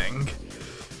Alpine thing.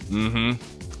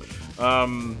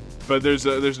 But there's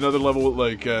another level,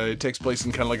 like, it takes place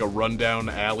in kind of like a rundown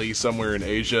alley somewhere in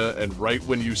Asia, and right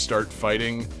when you start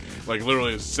fighting, like,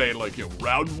 literally it's saying, like,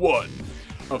 round one,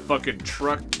 a fucking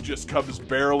truck just comes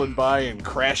barreling by and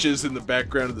crashes in the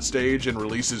background of the stage and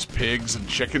releases pigs and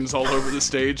chickens all over the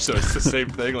stage. So it's the same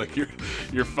thing. Like,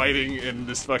 you're fighting in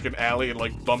this fucking alley and,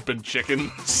 like, bumping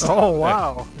chickens. Oh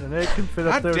wow! And it can fit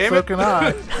up God there, damn so it. can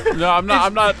I. No, I'm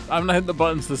not hitting the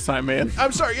buttons this time, man.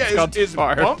 I'm sorry, It's yeah, gone too is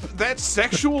far. bump that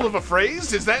sexual of a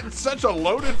phrase? Is that such a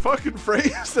loaded fucking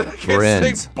phrase that I can't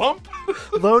Friends. say bump?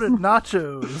 Loaded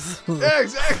nachos. Yeah,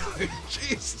 exactly.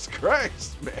 Jesus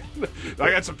Christ, man.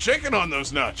 I got some chicken on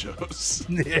those nachos.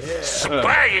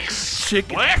 Yeah.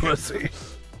 Chicken pussy.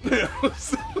 Would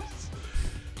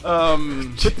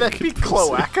that be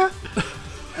cloaca?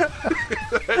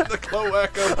 The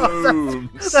cloaca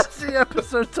booms. That's the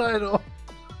episode title.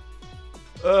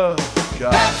 Oh,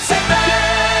 God.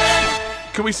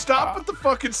 Can we stop with the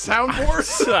fucking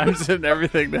soundboard? I'm just hitting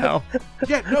everything now.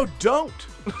 Yeah, no, don't.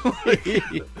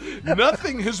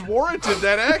 Nothing has warranted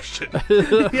that action.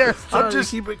 Yes, Johnny, I'm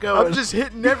just keep it going. I'm just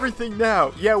hitting everything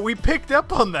now. Yeah, we picked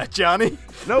up on that, Johnny.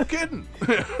 No kidding.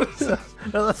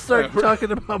 Now let's start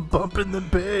talking about bumping the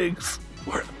pigs.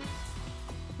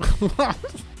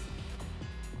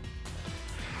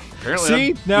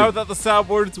 Apparently, See, now that the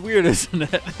soundboard, it's weird, isn't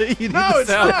it? You need No, the it's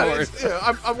not.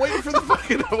 soundboard. I'm waiting for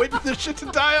I'm waiting for this shit to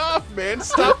die off, man.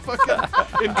 Stop fucking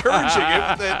encouraging it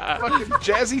with that fucking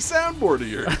jazzy soundboard of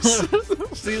yours.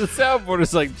 See, the soundboard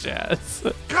is like jazz.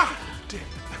 God damn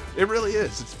it. It really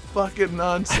is. It's fucking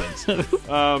nonsense.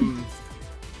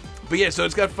 But yeah, so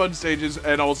it's got fun stages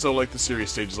and also like the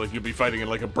serious stages. Like you'll be fighting in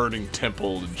like a burning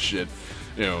temple and shit.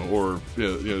 Or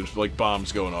there's like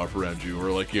bombs going off around you, or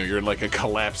like you're in like a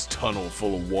collapsed tunnel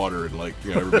full of water, and like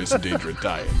everybody's in danger of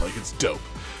dying. Like it's dope.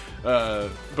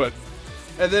 And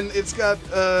then it's got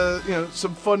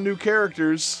some fun new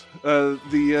characters.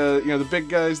 The big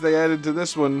guys they added to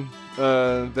this one.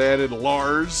 They added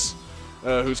Lars,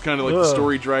 who's kind of like the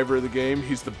story driver of the game.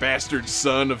 He's the bastard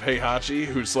son of Heihachi,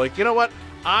 who's like, you know what?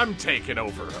 I'm taking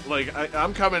over. Like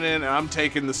I'm coming in and I'm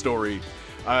taking the story.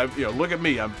 Look at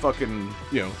me. I'm fucking,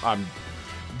 I'm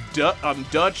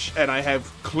Dutch, and I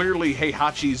have clearly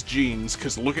Heihachi's genes,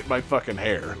 because look at my fucking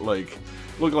hair. Like,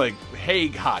 look like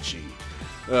Heihachi.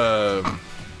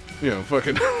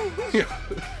 Fucking,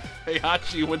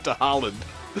 Heihachi went to Holland,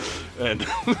 and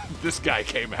this guy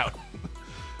came out.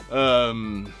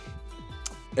 And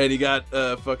he got,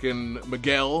 fucking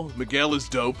Miguel. Miguel is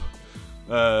dope.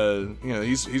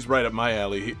 He's right up my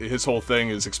alley. His whole thing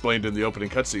is explained in the opening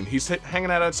cutscene. He's hanging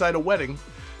out outside a wedding,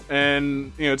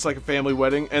 and it's like a family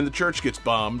wedding, and the church gets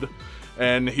bombed,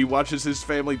 and he watches his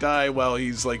family die while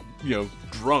he's like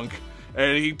drunk,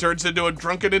 and he turns into a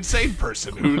drunken insane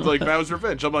person who like vows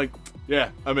revenge. I'm like, yeah,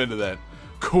 I'm into that.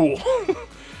 Cool.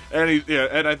 And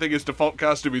and I think his default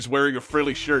costume, he's wearing a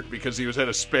frilly shirt because he was at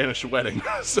a Spanish wedding.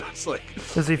 So it's like,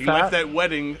 Is he fat? left that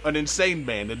wedding an insane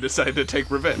man and decided to take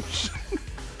revenge.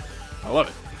 I love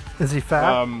it. Is he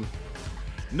fat?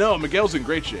 No, Miguel's in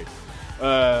great shape.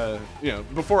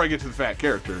 Before I get to the fat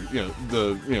character,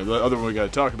 the other one we got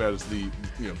to talk about is the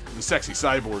sexy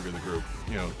cyborg of the group,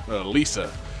 Lisa.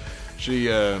 She's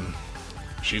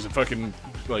a fucking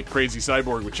like crazy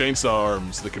cyborg with chainsaw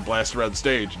arms that can blast around the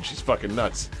stage, and she's fucking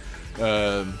nuts.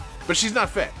 But she's not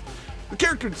fat. The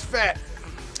character that's fat,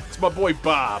 it's my boy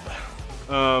Bob.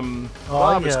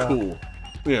 Bob is cool.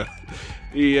 Yeah.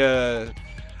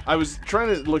 I was trying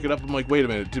to look it up. I'm like, wait a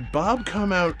minute. Did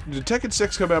Tekken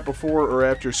 6 come out before or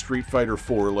after Street Fighter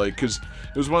 4? Like, because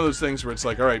it was one of those things where it's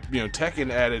like, all right,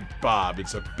 Tekken added Bob.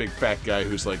 It's a big fat guy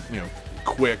who's like,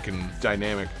 quick and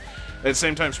dynamic. At the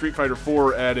same time, Street Fighter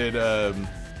 4 added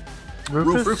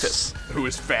Rufus. who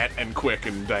is fat and quick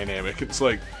and dynamic. It's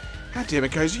like, God damn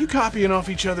it, guys, are you copying off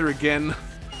each other again?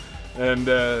 And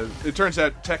it turns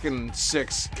out Tekken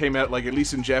 6 came out, like, at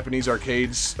least in Japanese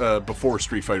arcades before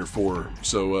Street Fighter 4.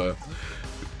 So,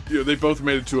 they both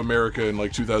made it to America in,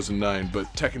 like, 2009,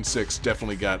 but Tekken 6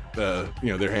 definitely got,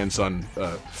 their hands on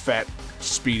fat,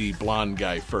 speedy, blonde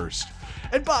guy first.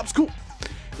 And Bob's cool.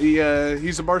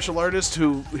 He's a martial artist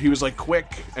he was like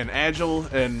quick and agile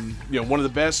and one of the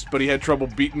best, but he had trouble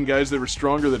beating guys that were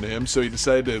stronger than him, so he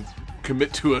decided to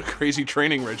commit to a crazy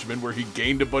training regimen where he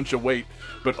gained a bunch of weight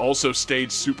but also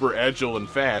stayed super agile and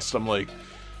fast. I'm like,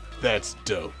 that's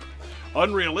dope.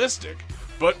 Unrealistic,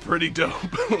 but pretty dope.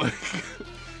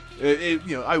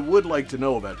 I would like to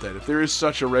know about that. If there is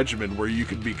such a regimen where you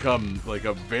can become like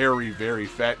a very, very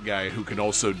fat guy who can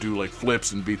also do like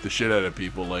flips and beat the shit out of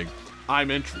people, like, I'm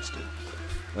interested,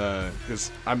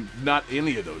 because I'm not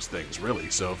any of those things really.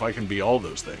 So if I can be all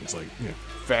those things, like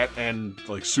fat and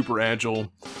like super agile,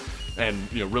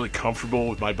 and really comfortable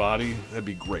with my body, that'd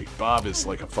be great. Bob is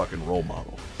like a fucking role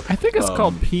model. I think it's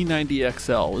called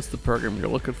P90XL is the program you're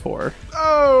looking for.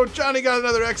 Oh, Johnny got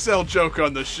another XL joke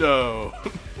on the show.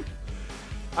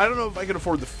 I don't know if I can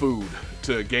afford the food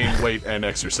to gain weight and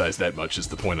exercise that much. Is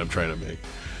the point I'm trying to make.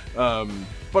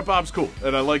 But Bob's cool,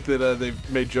 and I like that they've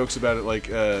made jokes about it. Like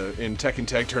in Tekken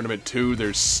Tag Tournament 2,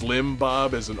 there's Slim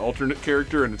Bob as an alternate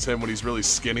character, and it's him when he's really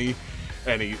skinny,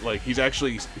 and he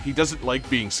doesn't like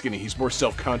being skinny. He's more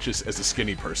self-conscious as a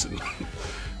skinny person.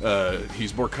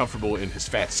 He's more comfortable in his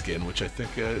fat skin, which I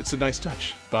think it's a nice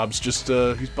touch. Bob's just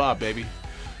he's Bob, baby.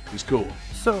 He's cool.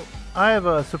 So I have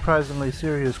a surprisingly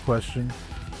serious question.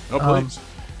 Oh, please.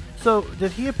 So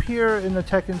did he appear in the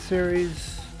Tekken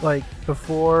series like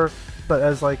before? But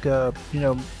as like a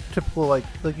typical like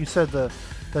you said, the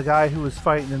guy who was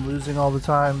fighting and losing all the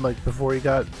time, like before he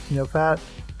got fat.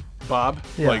 Bob?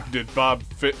 Yeah. Like, did Bob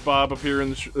appear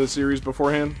in the series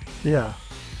beforehand? Yeah.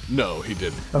 No, he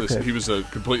didn't. Okay. He was a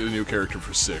completely new character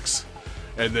for 6.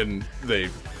 And then they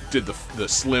did the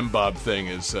Slim Bob thing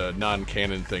as a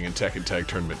non-canon thing in Tekken Tag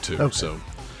Tournament 2. Okay. So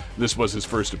this was his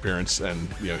first appearance, and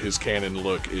his canon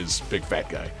look is big fat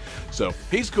guy. So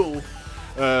he's cool.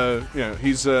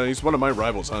 He's one of my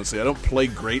rivals, honestly. I don't play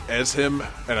great as him,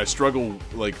 and I struggle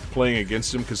like playing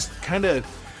against him because there's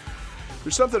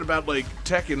something about like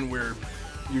Tekken where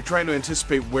you're trying to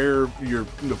anticipate where your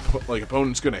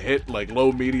opponent's going to hit, like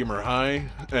low, medium, or high,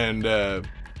 and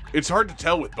it's hard to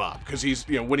tell with Bob because he's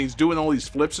when he's doing all these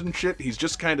flips and shit, he's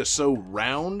just kind of so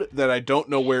round that I don't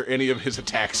know where any of his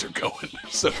attacks are going.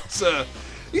 So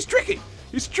he's tricky.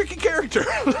 He's a tricky character.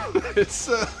 It's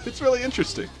really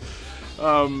interesting.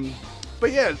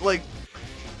 But yeah, like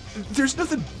there's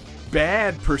nothing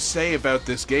bad per se about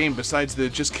this game besides that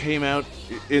it just came out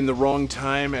in the wrong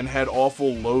time and had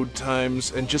awful load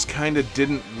times and just kind of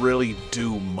didn't really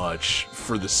do much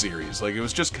for the series. Like it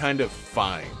was just kind of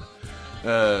fine.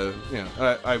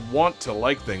 I want to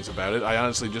like things about it. I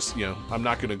honestly just I'm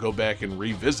not going to go back and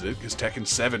revisit it because Tekken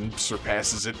 7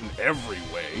 surpasses it in every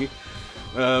way.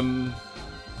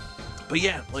 But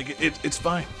yeah, like it's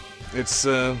fine. It's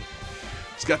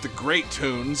got the great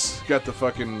tunes, got the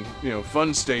fucking,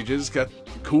 fun stages, got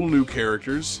cool new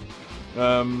characters,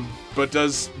 but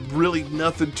does really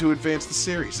nothing to advance the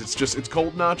series. It's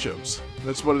cold nachos.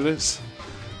 That's what it is.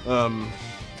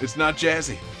 It's not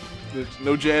jazzy. There's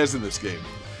no jazz in this game.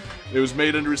 It was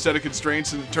made under a set of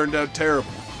constraints and it turned out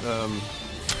terrible.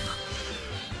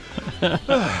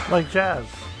 Like jazz.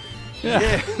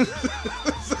 Yeah.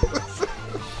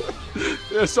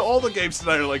 Yeah, so all the games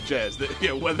tonight are like jazz.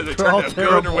 Whether they turned out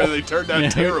good or whether they turned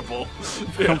out terrible.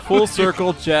 Come full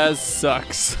circle, jazz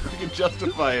sucks. You can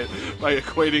justify it by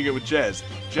equating it with jazz.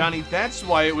 Johnny, that's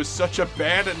why it was such a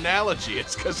bad analogy.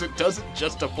 It's because it doesn't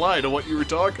just apply to what you were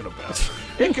talking about.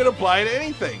 It can apply to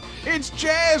anything. It's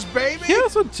jazz, baby! Yeah,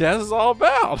 that's what jazz is all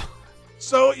about.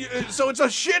 So it's a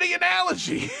shitty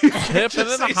analogy. Hipping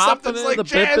and a hopping and a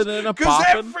bipping and a because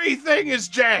popping. everything is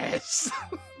jazz.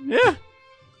 Yeah.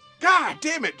 God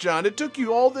damn it, John. It took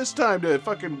you all this time to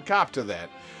fucking cop to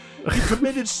that. You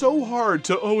committed so hard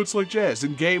to, it's like jazz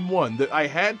in game 1 that I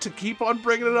had to keep on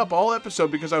bringing it up all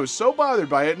episode because I was so bothered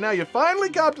by it. Now you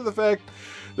finally cop to the fact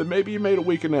that maybe you made a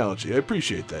weak analogy. I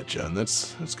appreciate that, John.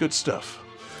 That's good stuff.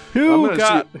 Who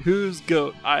got whose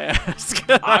goat, I ask?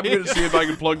 I'm going to see if I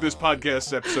can plug this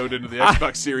podcast episode into the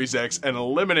Xbox Series X and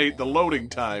eliminate the loading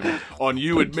time on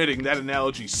you admitting that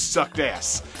analogy sucked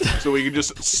ass. So we can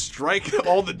just strike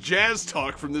all the jazz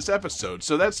talk from this episode.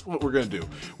 So that's what we're going to do.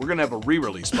 We're going to have a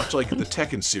re-release, much like the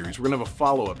Tekken series. We're going to have a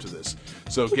follow-up to this.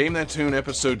 So Game That Tune,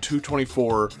 episode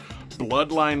 224,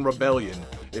 Bloodline Rebellion.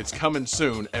 It's coming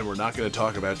soon, and we're not going to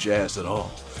talk about jazz at all.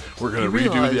 We're going to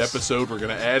redo the episode. We're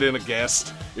going to add in a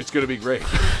guest. It's going to be great.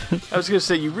 I was going to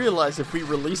say, you realize if we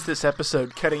release this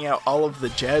episode cutting out all of the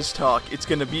jazz talk, it's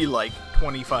going to be like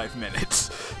 25 minutes.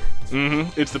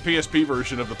 Mm-hmm. It's the PSP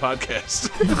version of the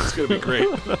podcast. It's going to be great.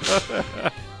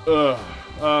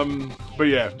 But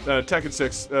yeah, Tekken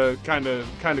 6, kind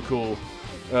of cool.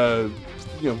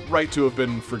 Right to have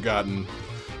been forgotten.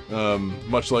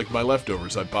 Much like my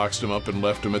leftovers, I boxed them up and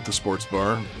left them at the sports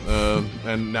bar,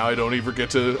 and now I don't ever get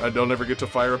to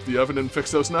fire up the oven and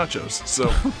fix those nachos. So,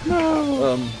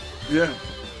 yeah,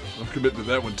 I'm committing to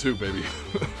that one too, baby.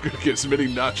 I'm gonna get as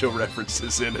many nacho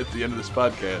references in at the end of this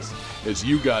podcast as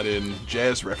you got in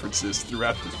jazz references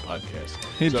throughout this podcast.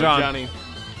 Hey, so, John. Johnny,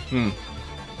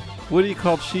 What do you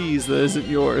call cheese that isn't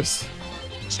yours?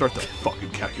 start the fucking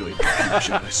calculator.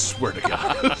 I swear to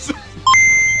God.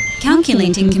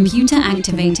 Calculating computer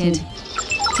activated.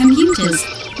 Computers.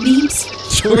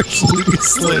 Beeps. George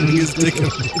Lucas slamming his dick in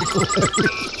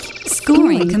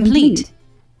Scoring complete.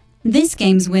 This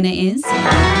game's winner is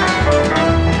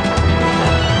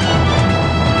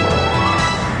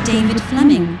David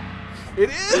Fleming. It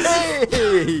is.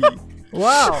 Hey!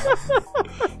 Wow.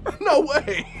 No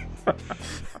way.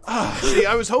 See,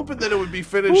 I was hoping that it would be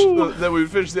finished, that we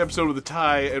would finish the episode with a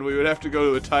tie, and we would have to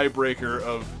go to a tiebreaker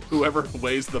of whoever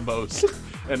weighs the most,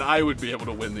 and I would be able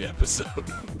to win the episode.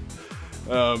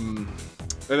 And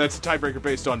that's a tiebreaker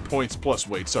based on points plus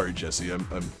weight. Sorry, Jesse. I'm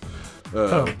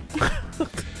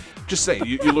just saying,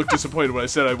 you look disappointed when I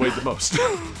said I weighed the most.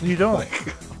 You don't.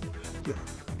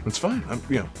 It's fine.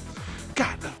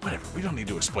 God, whatever. We don't need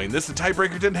to explain this. The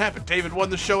tiebreaker didn't happen. David won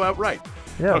the show outright.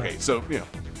 Yeah. Okay, so,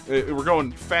 we're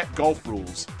going fat golf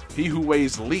rules. He who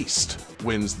weighs least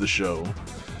wins the show.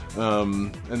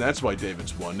 And that's why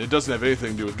David's won. It doesn't have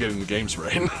anything to do with getting the games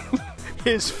right.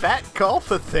 Is fat golf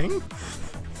a thing?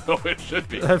 Oh, it should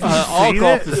be. Have you All seen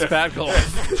golf it? is fat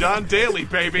golf. John Daly,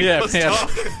 baby. Yeah, Let's man.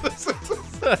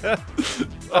 talk.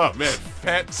 Oh man,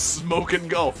 fat smoking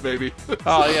golf, baby.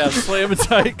 Oh yeah, slam and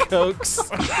Diet Cokes.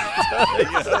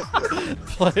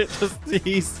 Play it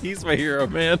he's my hero,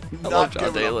 man. I love John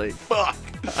giving a Daly. Fuck.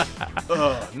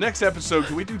 Next episode,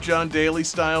 can we do John Daly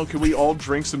style? Can we all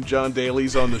drink some John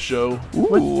Daly's on the show?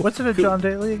 What's in a John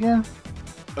Daly again?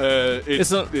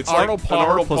 It's an like Arnold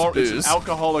Palmer plus It's booze. an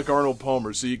alcoholic Arnold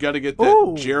Palmer. So you got to get that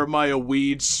Ooh. Jeremiah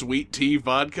Weed sweet tea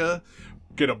vodka.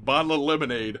 Get a bottle of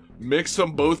lemonade, mix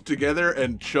them both together,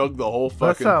 and chug the whole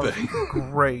That fucking sounds thing.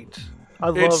 great. I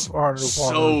It's love Arnold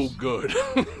so Palmer's. good.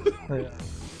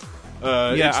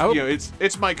 Yeah.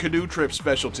 It's my canoe trip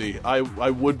specialty. I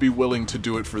would be willing to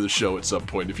do it for the show at some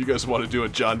point if you guys want to do a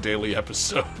John Daly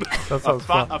episode. That sounds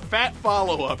fun. A fat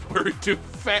follow-up where we do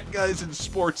fat guys in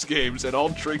sports games and all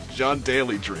drink John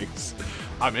Daly drinks.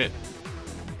 I'm in.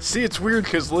 See, it's weird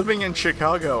because living in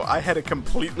Chicago, I had a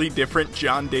completely different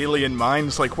John Daly in mind.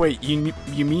 It's like, wait, you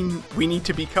mean we need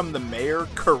to become the mayor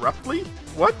corruptly?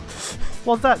 What?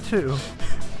 Well, that too.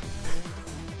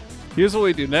 Here's what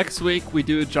we do. Next week, we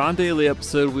do a John Daly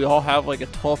episode. We all have like a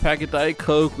 12-pack of Diet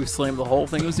Coke. We slam the whole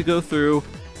thing as we go through.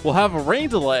 We'll have a rain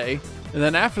delay. And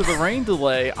then after the rain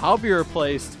delay, I'll be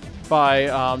replaced by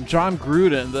John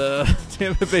Gruden, the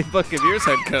Tampa Bay Buccaneers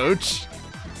head coach.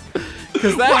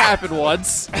 Because that happened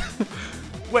once.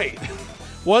 Wait,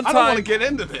 One I don't want to time, get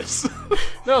into this.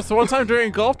 no. So one time during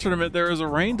a golf tournament, there was a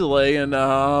rain delay, and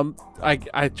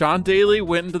John Daly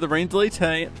went into the rain delay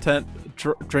tent,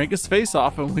 drank his face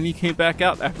off, and when he came back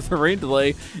out after the rain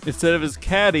delay, instead of his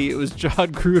caddy, it was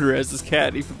John Gruder as his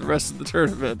caddy for the rest of the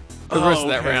tournament, for the rest of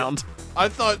that okay. round. I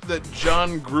thought that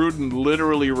John Gruden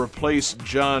literally replaced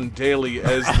John Daly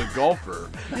as the golfer.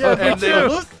 Yeah, me and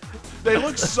too. they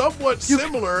look somewhat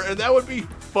similar, and that would be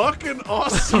fucking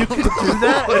awesome. You can do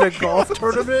that in a golf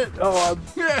tournament? Oh,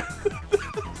 Yeah,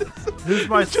 who's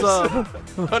my sub?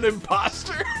 an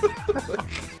imposter.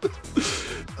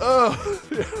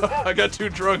 Oh, I got too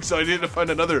drunk, so I needed to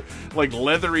find another like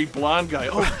leathery blonde guy.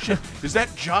 Oh shit, is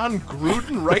that John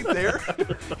Gruden right there?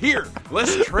 Here,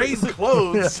 let's trade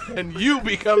clothes, and you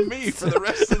become me for the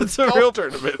rest of the It's a golf real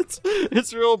tournament.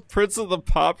 It's a real Prince of the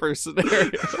Pauper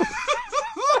scenario.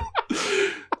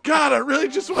 God, I really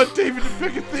just want David to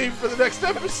pick a theme for the next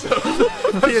episode.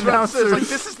 The It's announcers. like,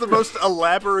 this is the most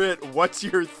elaborate "what's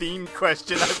your theme"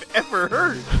 question I've ever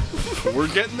heard. We're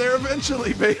getting there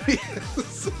eventually, baby.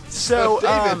 So,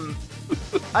 David.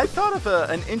 I thought of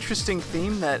an interesting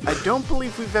theme that I don't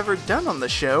believe we've ever done on the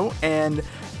show, and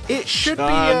it should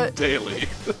John Daly.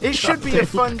 it should be a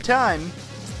fun time.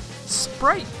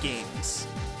 Sprite games,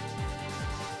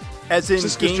 as in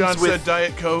Just because games John with said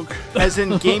Diet Coke. as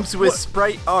in games with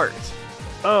sprite art.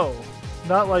 Oh,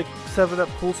 not like 7-Up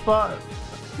Cool Spot?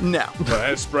 No, That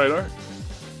has Sprite art.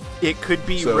 it could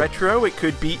be So- retro, it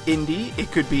could be indie,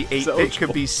 it could be 8-bit, it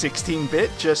could be 16-bit.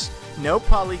 Just no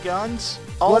polygons,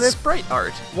 all What if- sprite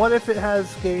art. What if it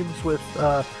has games with,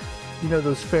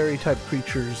 those fairy-type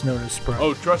creatures known as sprites?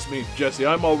 Oh, trust me, Jesse,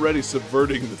 I'm already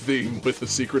subverting the theme with the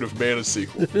Secret of Mana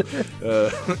sequel.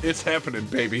 It's happening,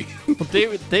 baby. Well,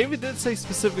 David did say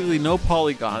specifically no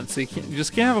polygons, so you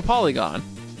just can't have a polygon.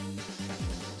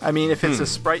 I mean, if it's a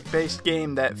sprite-based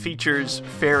game that features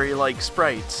fairy-like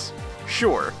sprites,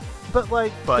 sure. But,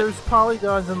 But- there's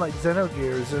polygons in,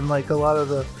 Xenogears, and, a lot of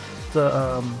the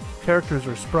characters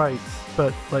are sprites,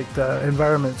 but, the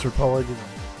environments are polygonal.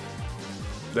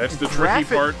 That's the tricky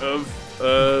Graphic- part of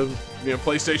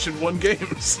PlayStation 1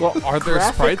 games. Well, are there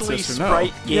sprites? Graphically Yes or no?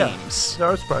 sprite Yeah. games. There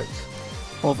are sprites.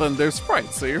 Well, then there's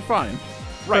sprites, so you're fine.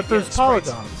 But there's yeah, sprites.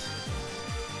 polygons.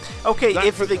 Okay, Not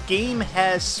if for the the- game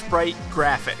has sprite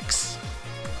graphics.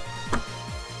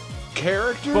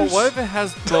 Characters? But what if it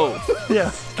has both?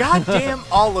 Yeah. Goddamn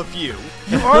all of you.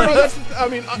 You already...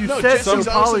 You no, said Jesse's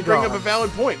some honestly bring up a polygons.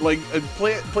 valid point. Like,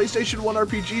 PlayStation 1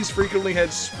 RPGs frequently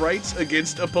had sprites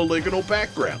against a polygonal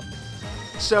background.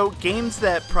 So, games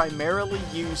that primarily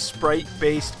use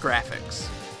sprite-based graphics.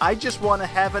 I just want to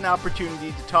have an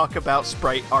opportunity to talk about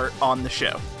sprite art on the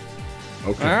show.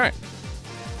 Okay. All right.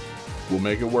 We'll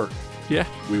make it work. Yeah.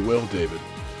 We will, David.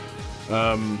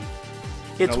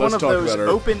 It's Now one let's of talk those about our-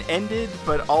 open-ended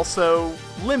but also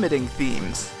limiting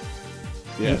themes.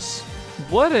 Yes.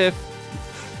 What if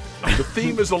The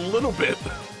theme is a little bit,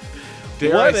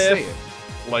 dare What I say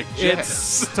if it, like it jazz.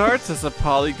 starts as a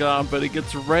polygon, but it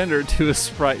gets rendered to a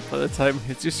sprite by the time it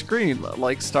hits your screen,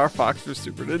 like Star Fox for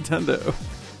Super Nintendo?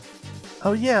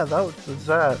 Oh, yeah, that was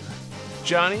that.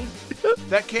 Johnny,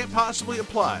 that can't possibly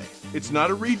apply. It's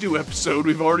not a redo episode.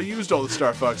 We've already used all the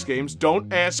Star Fox games.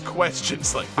 Don't ask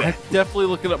questions like I'm that. definitely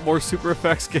looking up more Super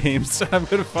Effects games. I'm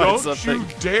gonna find Don't something. you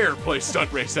dare play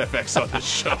Stunt Race FX on this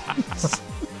show.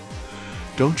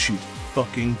 Don't you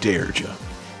fucking dare, Joe.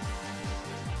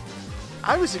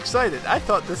 I was excited. I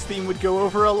thought this theme would go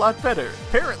over a lot better.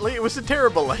 Apparently, it was a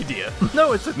terrible idea.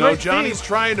 No, it's a No, great Johnny's theme.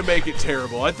 trying to make it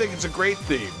terrible. I think it's a great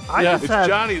theme. I Yeah. just It's had,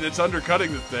 Johnny that's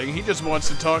undercutting the thing. He just wants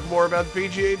to talk more about the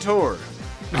PGA Tour.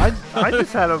 I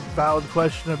just had a valid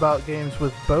question about games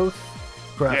with both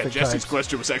graphic Yeah, Jesse's types.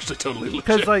 question was actually totally legit.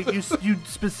 Because like you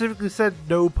specifically said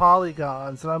no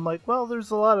polygons, and I'm like, well,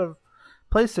 there's a lot of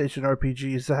PlayStation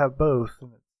RPGs that have both.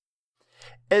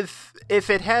 If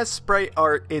it has sprite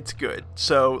art, it's good.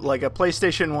 So, like a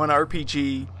PlayStation 1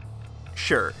 RPG,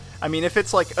 sure. I mean, if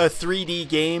it's like a 3D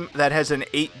game that has an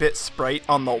 8-bit sprite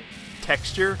on the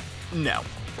texture, no.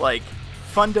 Like,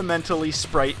 fundamentally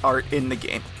sprite art in the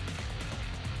game.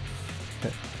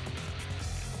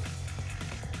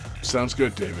 Sounds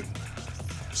good, David.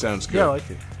 Sounds good. Yeah, I like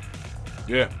it.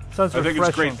 Yeah. Sounds I think it's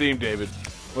a great refreshing. theme, David.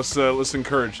 Let's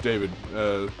encourage David.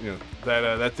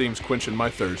 That theme's quenching my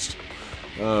thirst.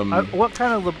 What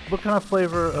kind of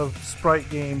flavor of sprite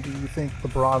game do you think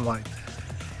LeBron likes?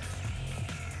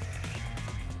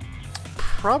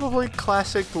 Probably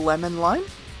classic lemon lime?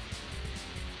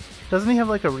 Doesn't he have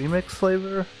like a remix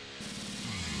flavor?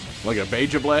 Like a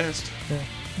Beja Blast?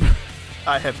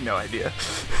 I have no idea.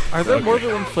 Are there more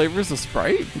than one flavors of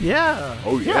Sprite? Yeah.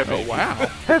 Oh yeah, baby. Wow.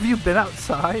 Have you been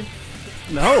outside?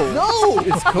 No,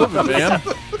 it's COVID, man.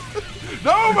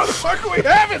 No, motherfucker, we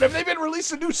haven't. Have they been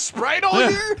releasing new Sprite all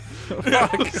year?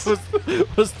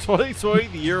 Was 2020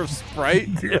 the year of Sprite?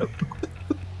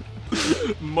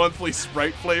 Monthly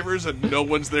Sprite flavors, and no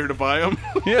one's there to buy them.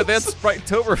 Yeah, that's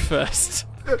Sprite-toberfest.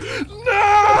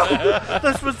 No!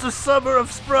 This was the summer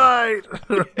of Sprite.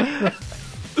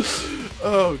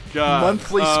 Oh God.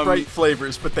 Monthly sprite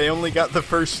flavors, but they only got the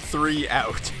first 3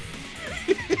 out.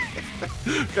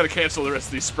 Gotta cancel the rest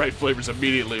of these Sprite flavors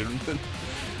immediately, and then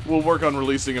we'll work on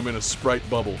releasing them in a Sprite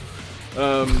bubble.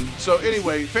 So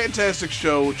anyway, fantastic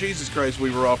show. Jesus Christ,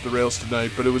 we were off the rails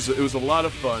tonight, but it was a lot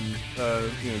of fun.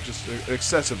 Just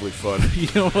excessively fun. You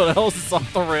know what else is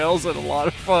off the rails and a lot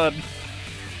of fun?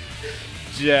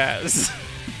 Jazz.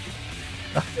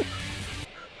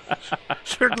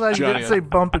 Sure glad you Johnny, didn't say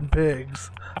bumping pigs.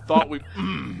 Thought we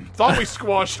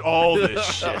squashed all this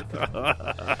shit.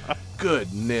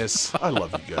 Goodness, I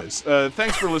love you guys.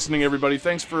 Thanks for listening, everybody.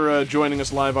 Thanks for joining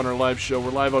us live on our live show.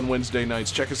 We're live on Wednesday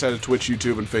nights. Check us out at Twitch,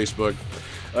 YouTube, and Facebook.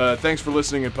 Thanks for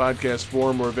listening in podcast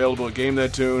form. We're available at Game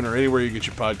That Tune or anywhere you get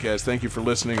your podcast. Thank you for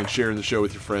listening and sharing the show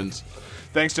with your friends.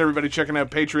 Thanks to everybody checking out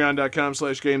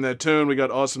patreon.com/GameThatTune. We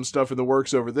got awesome stuff in the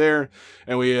works over there,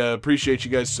 and we appreciate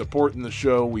you guys supporting the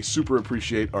show. We super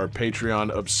appreciate our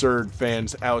Patreon absurd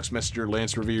fans: Alex Messenger,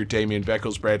 Lance Revere, Damian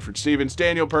Beckles, Bradford Stevens,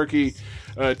 Daniel Perky,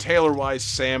 Taylor Wise,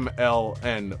 Sam L,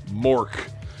 and Mork.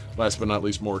 Last but not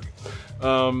least, Mork.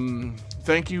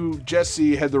 Thank you.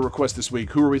 Jesse had the request this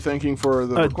week. Who are we thanking for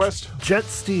the request? Jet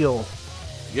Steel.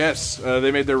 Yes,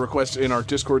 they made their request in our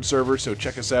Discord server, so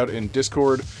check us out in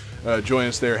Discord. Join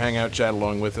us there, hang out, chat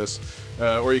along with us.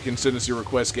 Or you can send us your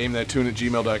request,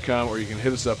 gamethattune@gmail.com, or you can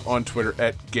hit us up on Twitter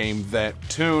at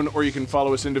gamethattune, or you can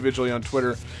follow us individually on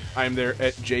Twitter. I'm there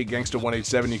at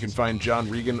jgangsta187. You can find John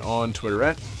Regan on Twitter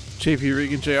at. JP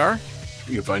Regan Jr.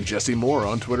 You can find Jesse Moore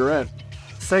on Twitter at.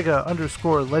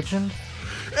 Sega_legend.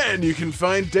 And you can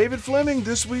find David Fleming,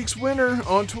 this week's winner,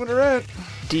 on Twitter at.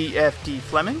 DFD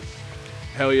Fleming.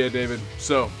 Hell yeah, David.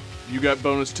 So, you got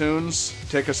bonus tunes?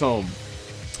 Take us home.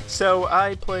 So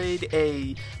I played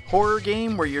a horror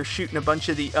game where you're shooting a bunch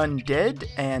of the undead,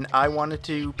 and I wanted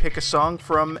to pick a song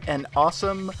from an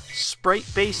awesome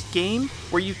sprite-based game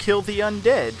where you kill the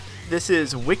undead. This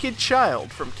is Wicked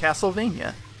Child from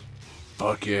Castlevania.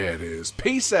 Fuck yeah, it is.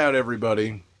 Peace out,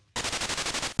 everybody.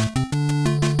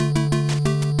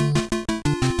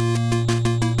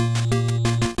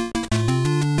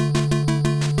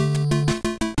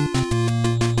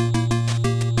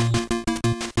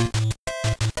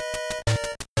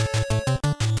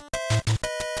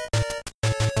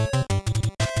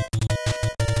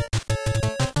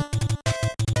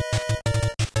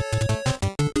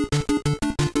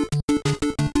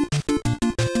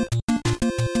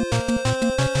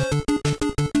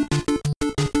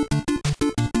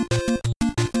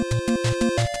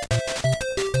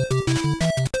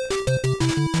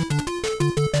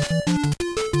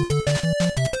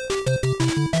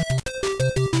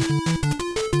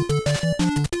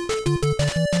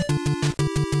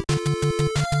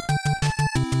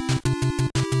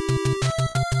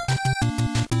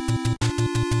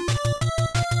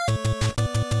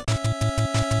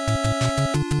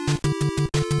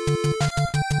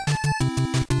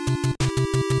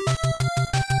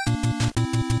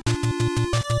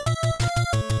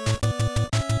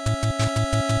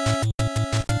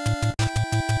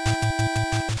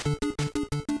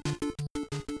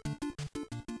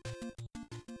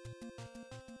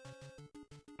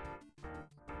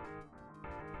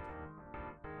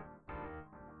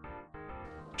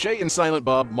 Jay and Silent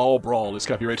Bob Mall Brawl is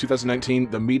copyright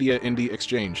 2019, The Media Indie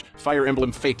Exchange. Fire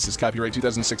Emblem Fates is copyright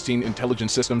 2016,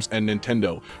 Intelligent Systems and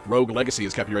Nintendo. Rogue Legacy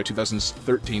is copyright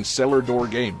 2013, Cellar Door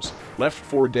Games. Left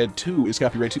 4 Dead 2 is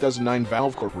copyright 2009,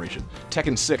 Valve Corporation.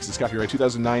 Tekken 6 is copyright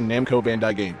 2009, Namco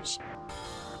Bandai Games.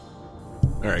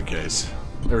 Alright, guys.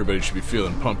 Everybody should be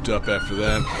feeling pumped up after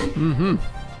that.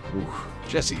 Mm-hmm. Ooh.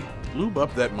 Jesse, lube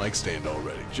up that mic stand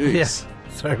already. Jeez. Yes.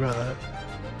 Sorry about that.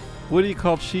 What do you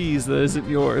call cheese that isn't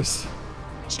yours?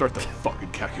 Start the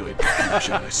fucking calculator.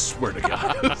 I swear to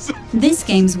God. This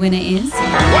game's winner is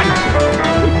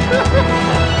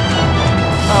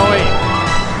Oh, wait.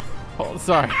 Oh,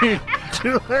 sorry.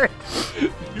 Too late.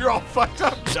 You're all fucked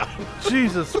up, John.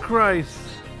 Jesus Christ.